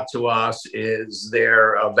numbers out to us. Is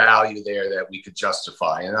there a value there that we could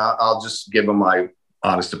justify? And I'll just give them my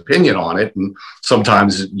honest opinion on it. And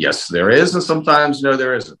sometimes, yes, there is. And sometimes, no,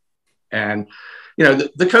 there isn't. And,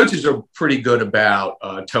 the coaches are pretty good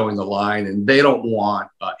about towing the line, and they don't want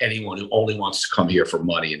anyone who only wants to come here for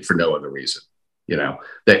money and for no other reason.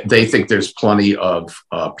 They think there's plenty of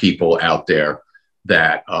people out there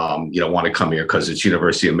that, want to come here because it's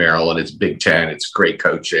University of Maryland, it's Big Ten, it's great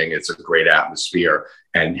coaching, it's a great atmosphere,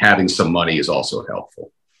 and having some money is also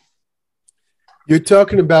helpful. You're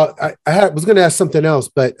talking about, I was going to ask something else,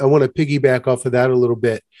 but I want to piggyback off of that a little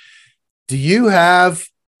bit. Do you have,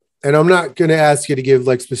 and I'm not going to ask you to give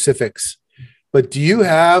specifics, but do you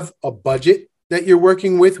have a budget that you're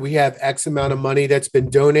working with? We have X amount of money that's been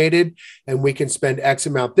donated, and we can spend X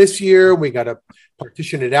amount this year. We got to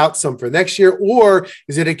partition it out some for next year. Or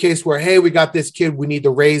is it a case where, hey, we got this kid, we need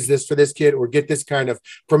to raise this for this kid or get this kind of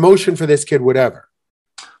promotion for this kid, whatever?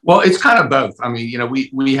 Well, it's kind of both. I mean,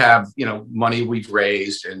 we have, money we've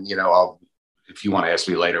raised, and, if you want to ask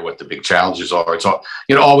me later what the big challenges are, it's all,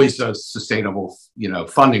 always a sustainable,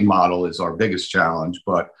 funding model is our biggest challenge.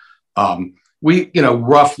 But we,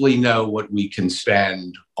 roughly know what we can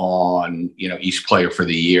spend on, each player for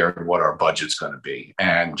the year and what our budget's going to be.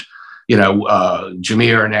 And,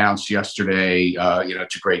 Jahmir announced yesterday,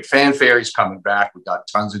 to great fanfare, he's coming back. We got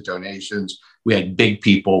tons of donations. We had big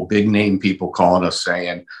name people calling us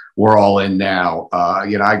saying, we're all in now.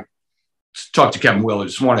 I talked to Kevin Willard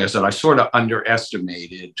this morning. I said, I sort of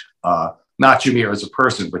underestimated, not Jahmir as a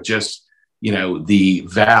person, but just, the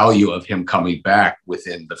value of him coming back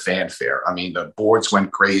within the fanfare. I mean, the boards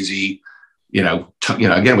went crazy,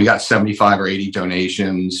 again, we got 75 or 80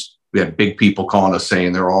 donations. We had big people calling us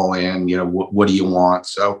saying they're all in, what do you want?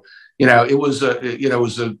 So, it was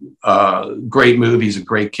a great move. He's a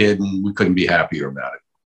great kid, and we couldn't be happier about it.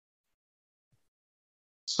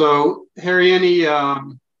 So, Harry, any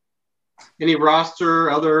roster,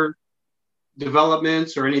 other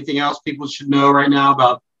developments, or anything else people should know right now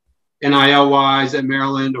about NIL wise at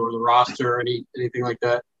Maryland, or the roster, anything like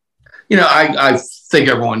that? I think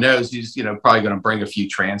everyone knows he's probably going to bring a few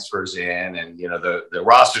transfers in, and the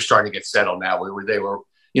roster's starting to get settled now. They were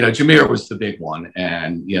Jahmir was the big one,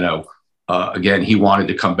 and again, he wanted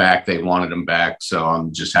to come back. They wanted him back, so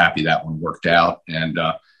I'm just happy that one worked out. And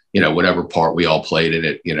whatever part we all played in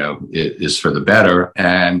it, is for the better.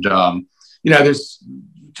 And there's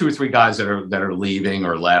 2 or 3 guys that are leaving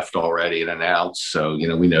or left already and announced. So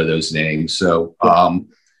we know those names. So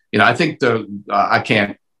I think I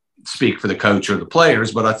can't speak for the coach or the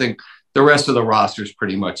players, but I think the rest of the roster is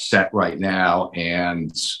pretty much set right now.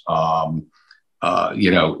 And I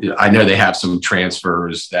know they have some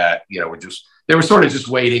transfers that they were sort of just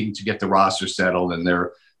waiting to get the roster settled, and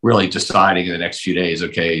they're really deciding in the next few days,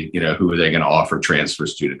 okay, who are they going to offer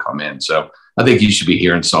transfers to come in. So I think you should be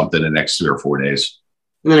hearing something in the next 3 or 4 days.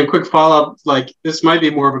 And then a quick follow-up, this might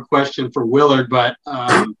be more of a question for Willard, but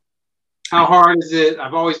how hard is it?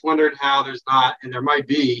 I've always wondered how there's not, and there might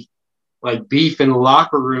be, beef in the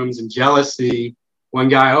locker rooms and jealousy. One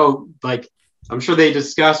guy, I'm sure they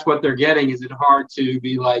discuss what they're getting. Is it hard to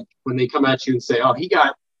be when they come at you and say, oh, he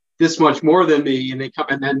got this much more than me, and they come,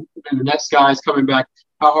 and then the next guy's coming back?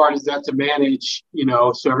 How hard is that to manage,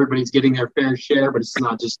 so everybody's getting their fair share, but it's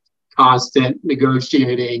not just constant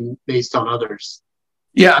negotiating based on others?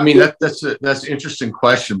 Yeah, I mean, that's an interesting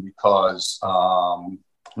question, because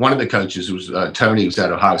one of the coaches, who was Tony, was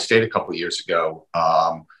at Ohio State a couple of years ago,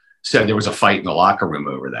 said there was a fight in the locker room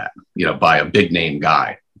over that, by a big name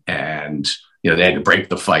guy. And, they had to break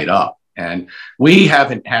the fight up. And we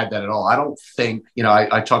haven't had that at all. I don't think,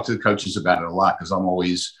 I talk to the coaches about it a lot, because I'm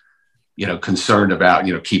always, concerned about,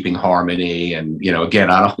 keeping harmony. And,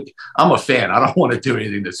 again, I'm a fan. I don't want to do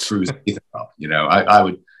anything that screws anything up. I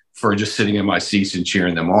would prefer just sitting in my seats and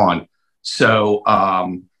cheering them on. So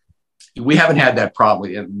we haven't had that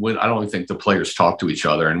problem. And I don't think the players talk to each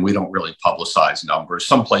other, and we don't really publicize numbers.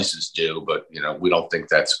 Some places do, but, we don't think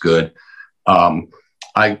that's good.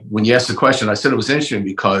 When you asked the question, I said it was interesting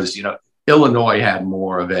because, Illinois had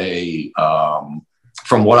more of a,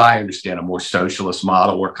 from what I understand, a more socialist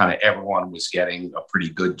model where kind of everyone was getting a pretty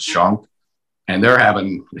good chunk. And they're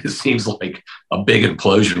having, it seems like, a big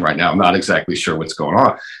implosion right now. I'm not exactly sure what's going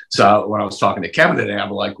on. So when I was talking to Kevin today,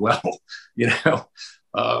 I'm like, well,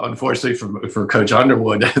 unfortunately for Coach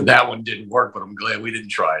Underwood, that one didn't work, but I'm glad we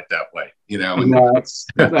didn't try it that way.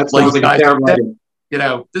 That's like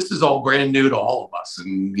this is all brand new to all of us.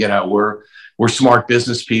 And, we're smart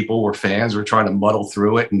business people. We're fans. We're trying to muddle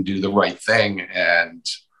through it and do the right thing. And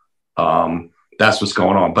that's what's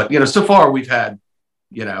going on. But, so far we've had,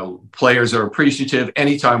 players are appreciative.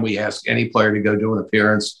 Anytime we ask any player to go do an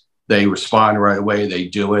appearance, they respond right away. They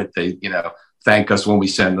do it. They, thank us when we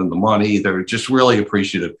send them the money. They're just really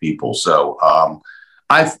appreciative people. So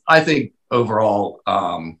I think overall,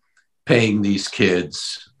 paying these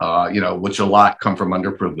kids, which a lot come from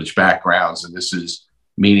underprivileged backgrounds, and this is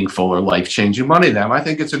meaningful or life-changing money to them, I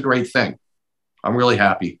think it's a great thing. I'm really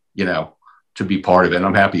happy, to be part of it. And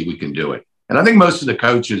I'm happy we can do it. And I think most of the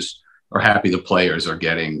coaches are happy the players are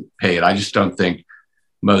getting paid. I just don't think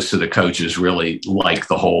most of the coaches really like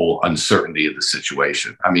the whole uncertainty of the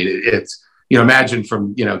situation. I mean, it's, imagine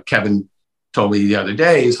from, Kevin told me the other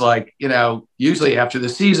day, he's like, usually after the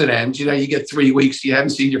season ends, you get 3 weeks, you haven't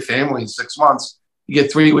seen your family in 6 months. You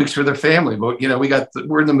get 3 weeks for their family. But,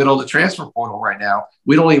 we're in the middle of the transfer portal right now.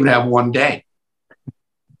 We don't even have 1 day.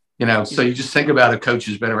 So you just think about a coach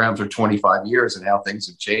who's been around for 25 years and how things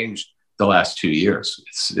have changed the last 2 years.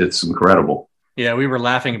 It's incredible. Yeah, we were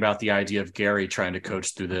laughing about the idea of Gary trying to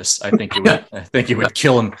coach through this. I think it would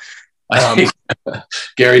kill him.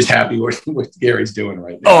 Gary's happy with what Gary's doing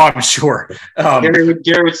right now. Oh, I'm sure. Gary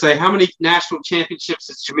would say, how many national championships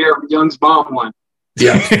has Jahmir Young's mom won?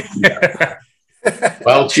 Yeah.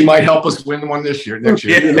 Well, she might help us win one next year.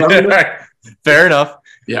 Yeah. Fair enough.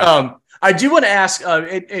 Yeah. I do want to ask,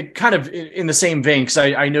 it kind of in the same vein, because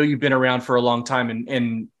I know you've been around for a long time,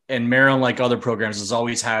 and Maryland, like other programs, has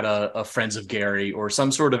always had a Friends of Gary or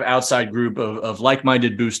some sort of outside group of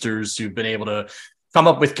like-minded boosters who've been able to come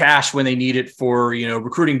up with cash when they need it for,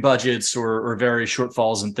 recruiting budgets or various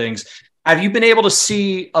shortfalls and things. Have you been able to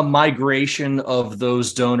see a migration of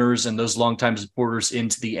those donors and those longtime supporters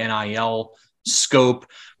into the NIL scope,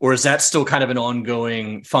 or is that still kind of an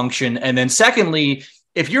ongoing function? And then secondly,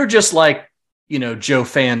 if you're just like, Joe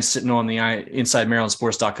fans sitting on the Inside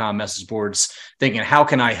MarylandSports.com message boards thinking, how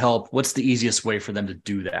can I help? What's the easiest way for them to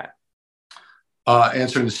do that?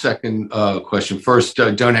 Answering the second question first,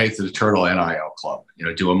 donate to the Turtle NIL Club.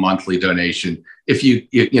 Do a monthly donation. If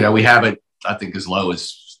we have it, I think as low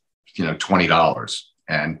as $20.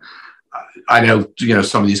 And I know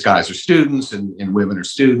some of these guys are students and women are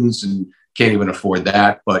students and can't even afford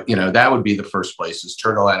that. But that would be the first place is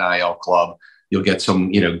Turtle NIL Club. You'll get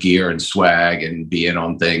some gear and swag and be in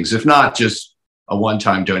on things. If not, just a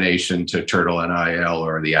one-time donation to Turtle NIL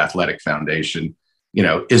or the Athletic Foundation.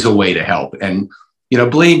 Is a way to help. And,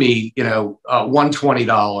 believe me, one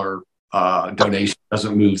 $20 donation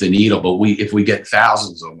doesn't move the needle, but if we get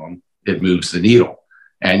thousands of them, it moves the needle.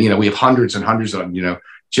 And, we have hundreds and hundreds of them.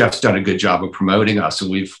 Jeff's done a good job of promoting us. And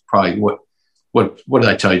we've probably, what did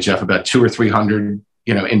I tell you, Jeff, about 200 or 300,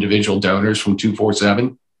 individual donors from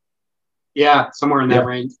 247? Yeah, somewhere in that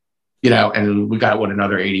range. And we got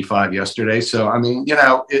another 85 yesterday. So, I mean,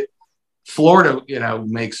 Florida,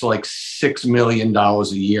 makes like $6 million a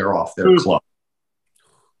year off their club,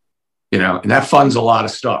 and that funds a lot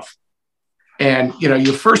of stuff. And,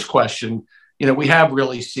 your first question, we have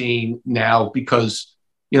really seen now because,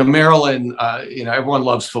 Maryland, everyone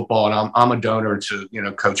loves football and I'm a donor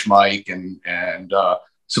to, Coach Mike and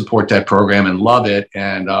support that program and love it.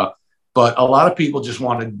 And, but a lot of people just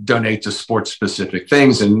want to donate to sports specific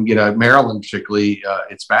things. And, Maryland, particularly,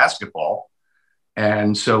 it's basketball.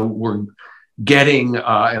 And so we're getting,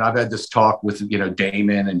 and I've had this talk with,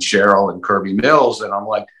 Damon and Cheryl and Kirby Mills. And I'm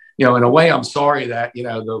like, in a way, I'm sorry that,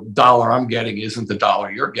 the dollar I'm getting isn't the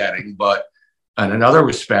dollar you're getting. But in another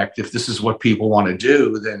respect, if this is what people want to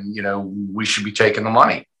do, then, we should be taking the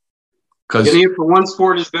money. Because getting it for one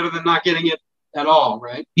sport is better than not getting it at all,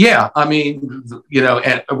 right? Yeah. I mean,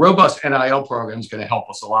 and a robust NIL program is going to help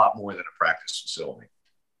us a lot more than a practice facility.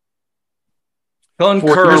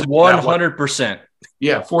 Concur 100%.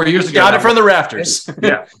 Yeah, 4 years ago. Got it from the rafters.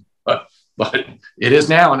 Yeah, but it is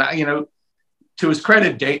now. And, to his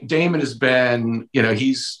credit, Damon has been,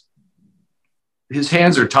 his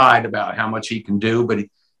hands are tied about how much he can do, but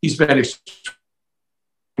he's been extremely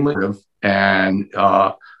supportive and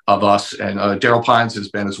of us. And Daryl Pines has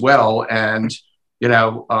been as well. And,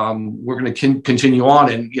 we're going to continue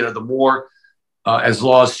on. And, the more as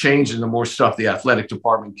laws change and the more stuff the athletic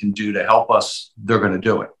department can do to help us, they're going to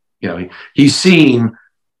do it. He's seen,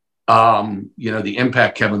 the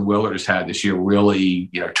impact Kevin Willard has had this year,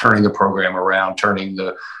 really, turning the program around, turning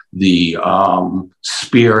the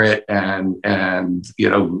spirit and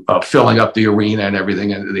filling up the arena and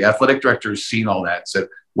everything. And the athletic director has seen all that and said,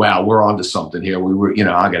 wow, we're onto something here.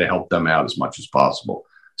 I got to help them out as much as possible.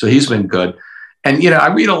 So he's been good. And,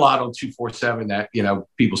 I read a lot on 247 that,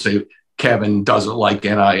 people say Kevin doesn't like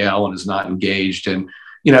NIL and is not engaged. And,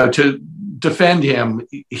 to defend him,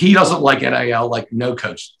 he doesn't like NIL like no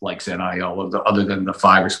coach likes NIL other than the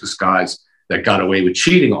 5 or 6 guys that got away with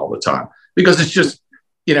cheating all the time. Because it's just,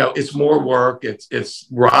 it's more work. It's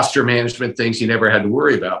roster management things you never had to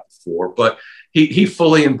worry about before. But he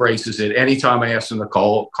fully embraces it. Anytime I ask him to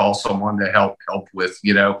call someone to help with,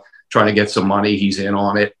 trying to get some money, he's in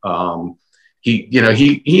on it.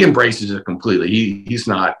 He embraces it completely. He's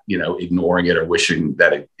not, ignoring it or wishing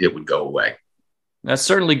that it would go away. That's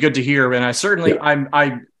certainly good to hear. And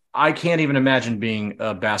I can't even imagine being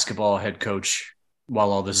a basketball head coach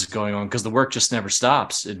while all this is going on, because the work just never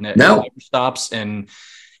stops. It never stops. And,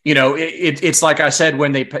 it's like I said,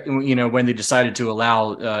 when they decided to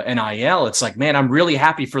allow NIL, it's like, man, I'm really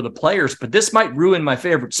happy for the players, but this might ruin my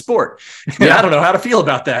favorite sport. Yeah. I don't know how to feel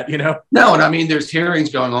about that, No. And I mean, there's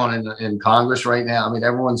hearings going on in Congress right now. I mean,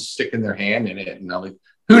 everyone's sticking their hand in it, and like,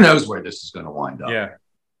 who knows where this is going to wind up?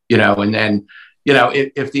 Yeah. And then,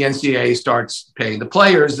 if the NCAA starts paying the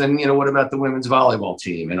players, then, what about the women's volleyball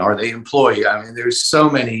team? And are they employee? I mean, there's so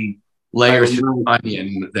many layers to the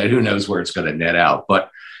onion that who knows where it's going to net out. But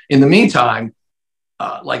in the meantime,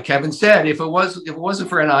 like Kevin said, if it wasn't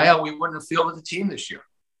for NIL, we wouldn't have fielded the team this year.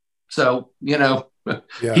 So,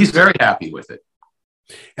 he's very happy with it.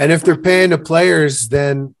 And if they're paying the players,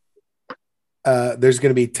 then there's going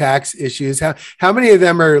to be tax issues. How many of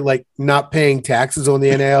them are like not paying taxes on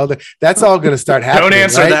the NIL? That's all going to start happening. Don't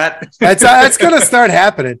answer that. That's going to start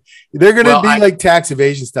happening. They're going to be like tax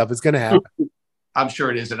evasion stuff. It's going to happen. I'm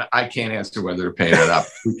sure it is, and I can't answer whether they're paying it up.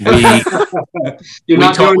 You're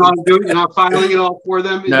not filing it all for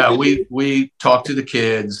them? No, we talk to the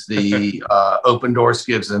kids. The Open Doors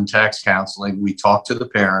gives them tax counseling. We talk to the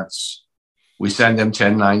parents. We send them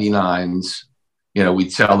 1099s. We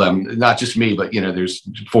tell them, not just me, but, there's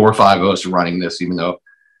 4 or 5 of us running this, even though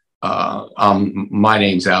my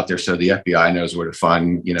name's out there, so the FBI knows where to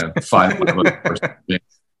find one of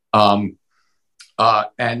them.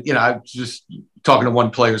 And I was just talking to one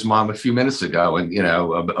player's mom a few minutes ago, and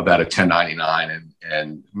about a 1099,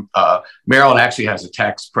 and Maryland actually has a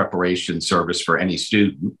tax preparation service for any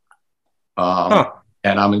student,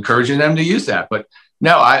 and I'm encouraging them to use that. But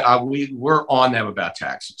no, we're on them about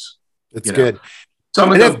taxes. That's good.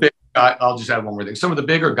 Some of the big, I'll just add one more thing. Some of the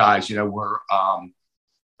bigger guys, we're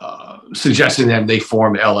suggesting them they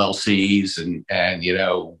form LLCs and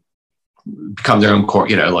become their own corp.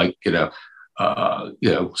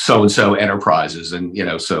 So-and-so enterprises,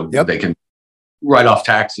 and so they can write off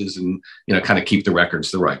taxes and kind of keep the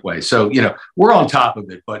records the right way. So we're on top of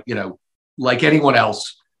it, but like anyone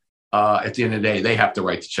else, at the end of the day, they have the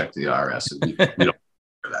right to check the IRS, and we don't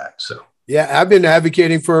for that. So I've been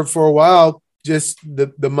advocating for a while. Just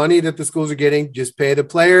the money that the schools are getting, just pay the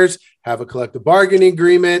players, have a collective bargaining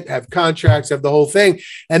agreement, have contracts, have the whole thing,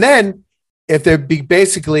 and then if they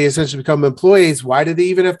basically essentially become employees, why do they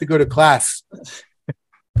even have to go to class?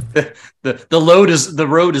 The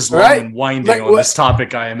road is long and winding on this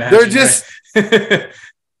topic, I imagine. They're just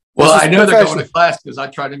well, I know they're going to class because I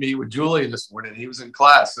tried to meet with Julian this morning. He was in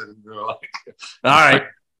class, and we were like, "All right,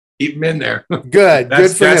 keep him in there." Good,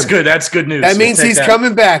 good for him. Good. That's good news. That means he's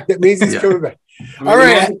coming back. Coming back. All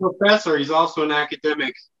right. He's a professor. He's also an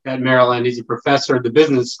academic at Maryland. He's a professor at the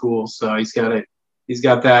business school, so he's got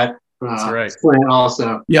that. That's right.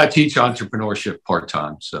 Also, I teach entrepreneurship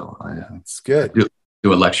part-time, so it's good.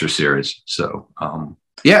 Do a lecture series. So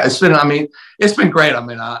it's been great.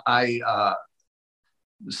 I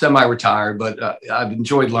semi-retired, but I've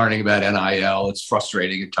enjoyed learning about NIL. It's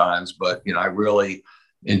frustrating at times, but I really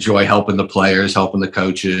enjoy helping the players, helping the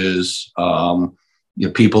coaches.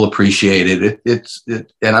 People appreciate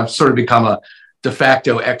it. And I've sort of become a de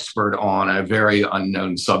facto expert on a very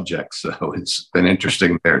unknown subject. So it's been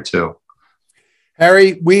interesting there too.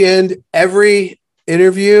 Harry, we end every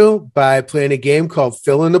interview by playing a game called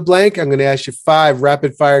Fill in the Blank. I'm going to ask you 5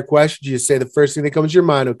 rapid fire questions. You say the first thing that comes to your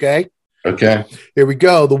mind. Okay. Okay. Here we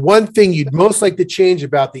go. The one thing you'd most like to change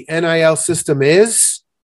about the NIL system is?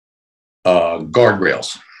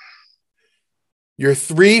 Guardrails. Your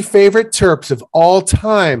 3 favorite Terps of all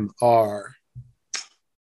time are?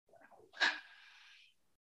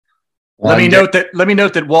 Let me note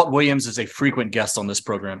that Walt Williams is a frequent guest on this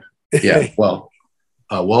program. Yeah, well,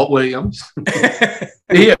 Walt Williams.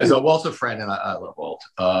 He is. Walt's a friend, and I love Walt.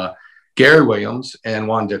 Gary Williams and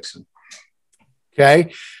Juan Dixon.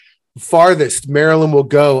 Okay. Farthest Maryland will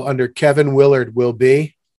go under Kevin Willard will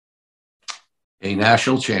be? A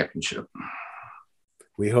national championship.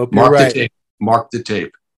 We hope you're right. Mark the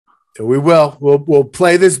tape. We will. We'll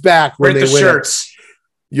play this back when they win shirts.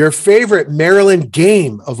 Your favorite Maryland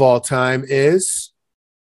game of all time is?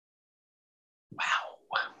 Wow.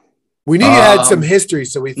 We knew you had some history,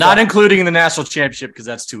 so we not including the national championship because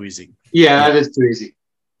that's too easy. Yeah, that is too easy.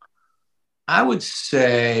 I would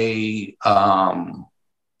say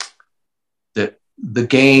that the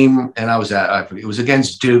game, and it was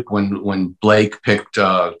against Duke when Blake picked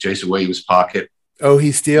Jason Williams' pocket. Oh,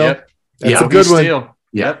 he steal? Yep. That's a good one. Steal.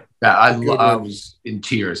 Yep. I was in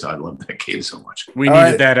tears. I loved that game so much. We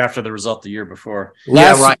needed that after the result the year before.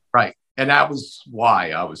 Right. And that was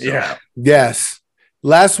why I was so happy. Yes.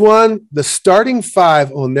 Last one. The starting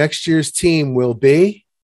 5 on next year's team will be?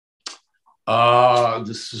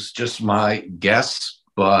 This is just my guess,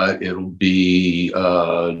 but it'll be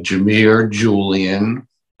Jahmir, Julian,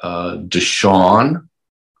 Deshaun.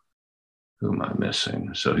 Who am I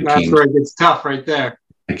missing? So that's where it gets tough right there.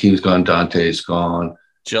 Hakeem's gone. Dante's gone.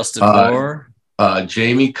 Justin Moore.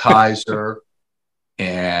 Jamie Kaiser,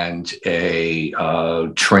 and a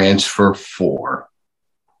transfer 4.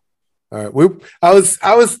 All right. I was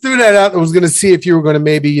threw that out. I was going to see if you were going to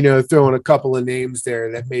maybe, throw in a couple of names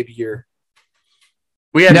there that maybe you're.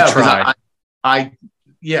 We had to try. I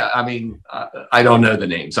don't know the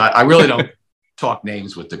names. I really don't talk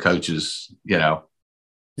names with the coaches, at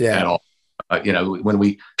all. When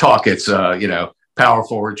we talk, it's, power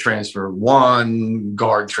forward transfer 1,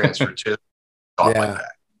 guard transfer 2, talk like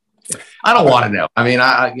that. Yeah. I don't want to know.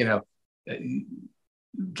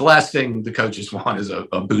 The last thing the coaches want is a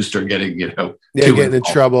booster getting, getting in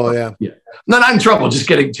trouble. Yeah. No, not in trouble, just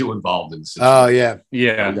getting too involved in the situation. Oh, yeah.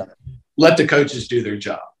 Yeah. Let the coaches do their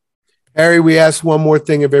job. Harry, we asked one more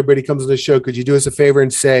thing. If everybody comes on the show, could you do us a favor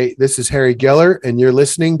and say, this is Harry Geller, and you're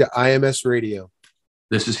listening to IMS Radio.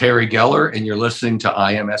 This is Harry Geller, and you're listening to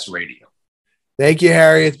IMS Radio. Thank you,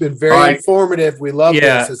 Harry. It's been very informative. We love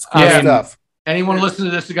this. It's good stuff. Anyone listening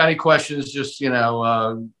to this who got any questions, just,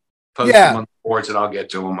 post them on the boards and I'll get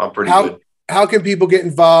to them. I'm pretty good. how can people get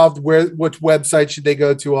involved? Which website should they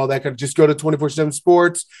go to? All that kind of, just go to 24/7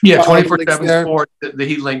 Sports. Yeah, 24/7 Sports.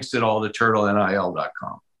 He links it all to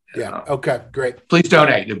turtlenil.com. Yeah. Okay. Great. Please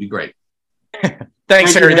donate. It'd be great.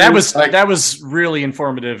 Thanks, Harry. That was really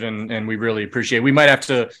informative, and we really appreciate it. We might have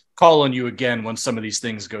to call on you again once some of these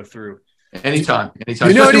things go through. Anytime. You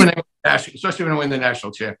know especially when we win the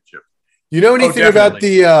national championship. You know anything about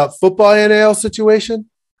the football NIL situation?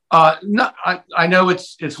 No, I know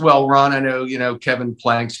it's well run. I know, Kevin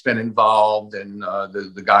Plank's been involved, and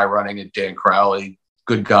the guy running it, Dan Crowley,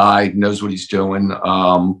 good guy, knows what he's doing.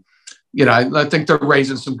 I think they're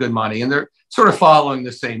raising some good money, and they're sort of following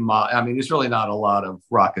the same model. I mean, there's really not a lot of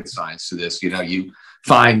rocket science to this. You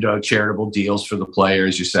find charitable deals for the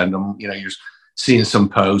players, you send them, you're seeing some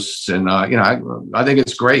posts, and, I think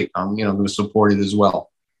it's great. I'm going to support it as well.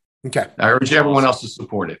 Okay. I urge everyone else to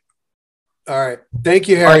support it. All right. Thank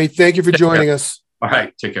you, Harry. Thank you for joining us. All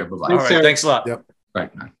right. Take care. Bye-bye. All right. Thanks a lot. Yep.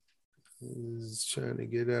 Right. He's trying to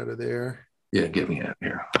get out of there. Yeah, get me out of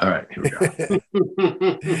here. All right, here we go.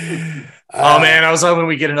 Oh, man, I was hoping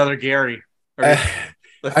we get another Gary.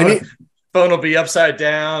 The phone will be upside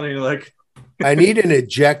down, and you're like... I need an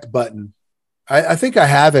eject button. I think I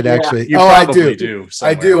have it, actually. You probably do.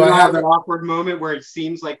 I do. I have an awkward moment where it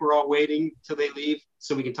seems like we're all waiting till they leave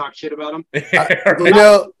so we can talk shit about them.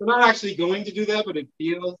 We're not actually going to do that, but it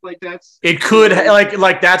feels like that's... It could,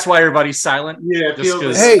 like that's why everybody's silent. Yeah, it feels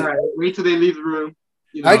like, hey, all right, wait till they leave the room.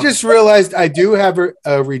 I just realized I do have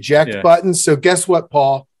a reject button. So guess what,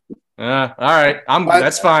 Paul? All right.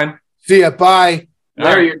 That's fine. See ya. Bye.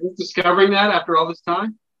 Larry, you're just discovering that after all this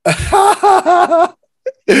time?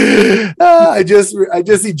 I just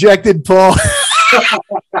ejected Paul.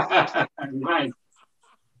 Nice.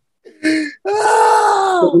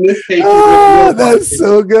 That's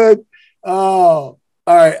so good. Oh,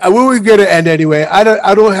 all right. We're going to end anyway. I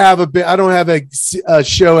don't have a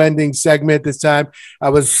show ending segment this time. I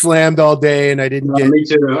was slammed all day and I didn't get. Me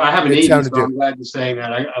too. I haven't eaten, so I'm glad you're saying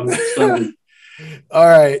that. I'm excited. All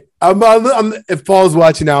right. If Paul's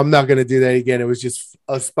watching now, I'm not going to do that again. It was just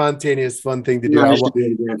a spontaneous, fun thing to do.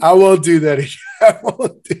 I won't do that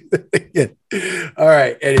again. All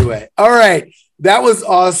right. Anyway. All right. That was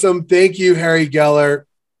awesome. Thank you, Harry Geller,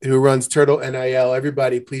 who runs Turtle NIL.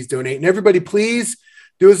 Everybody, please donate. And everybody, please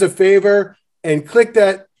do us a favor and click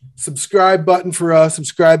that subscribe button for us.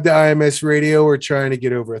 Subscribe to IMS Radio. We're trying to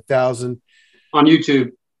get over 1,000. On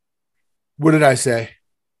YouTube. What did I say?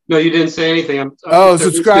 No, you didn't say anything.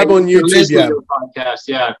 Subscribe on YouTube. Yeah. Podcast.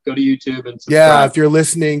 Yeah. Go to YouTube and subscribe. Yeah. If you're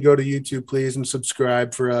listening, go to YouTube, please, and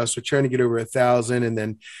subscribe for us. We're trying to get over 1,000, and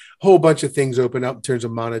then a whole bunch of things open up in terms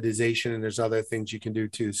of monetization, and there's other things you can do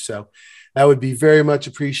too. So that would be very much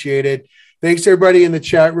appreciated. Thanks to everybody in the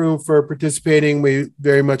chat room for participating. We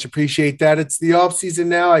very much appreciate that. It's the off season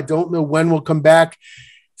now. I don't know when we'll come back.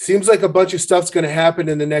 Seems like a bunch of stuff's going to happen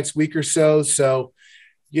in the next week or so. So,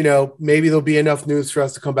 maybe there'll be enough news for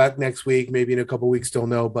us to come back next week. Maybe in a couple of weeks, don't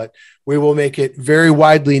know, but we will make it very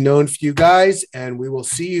widely known for you guys, and we will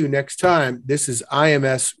see you next time. This is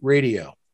IMS Radio.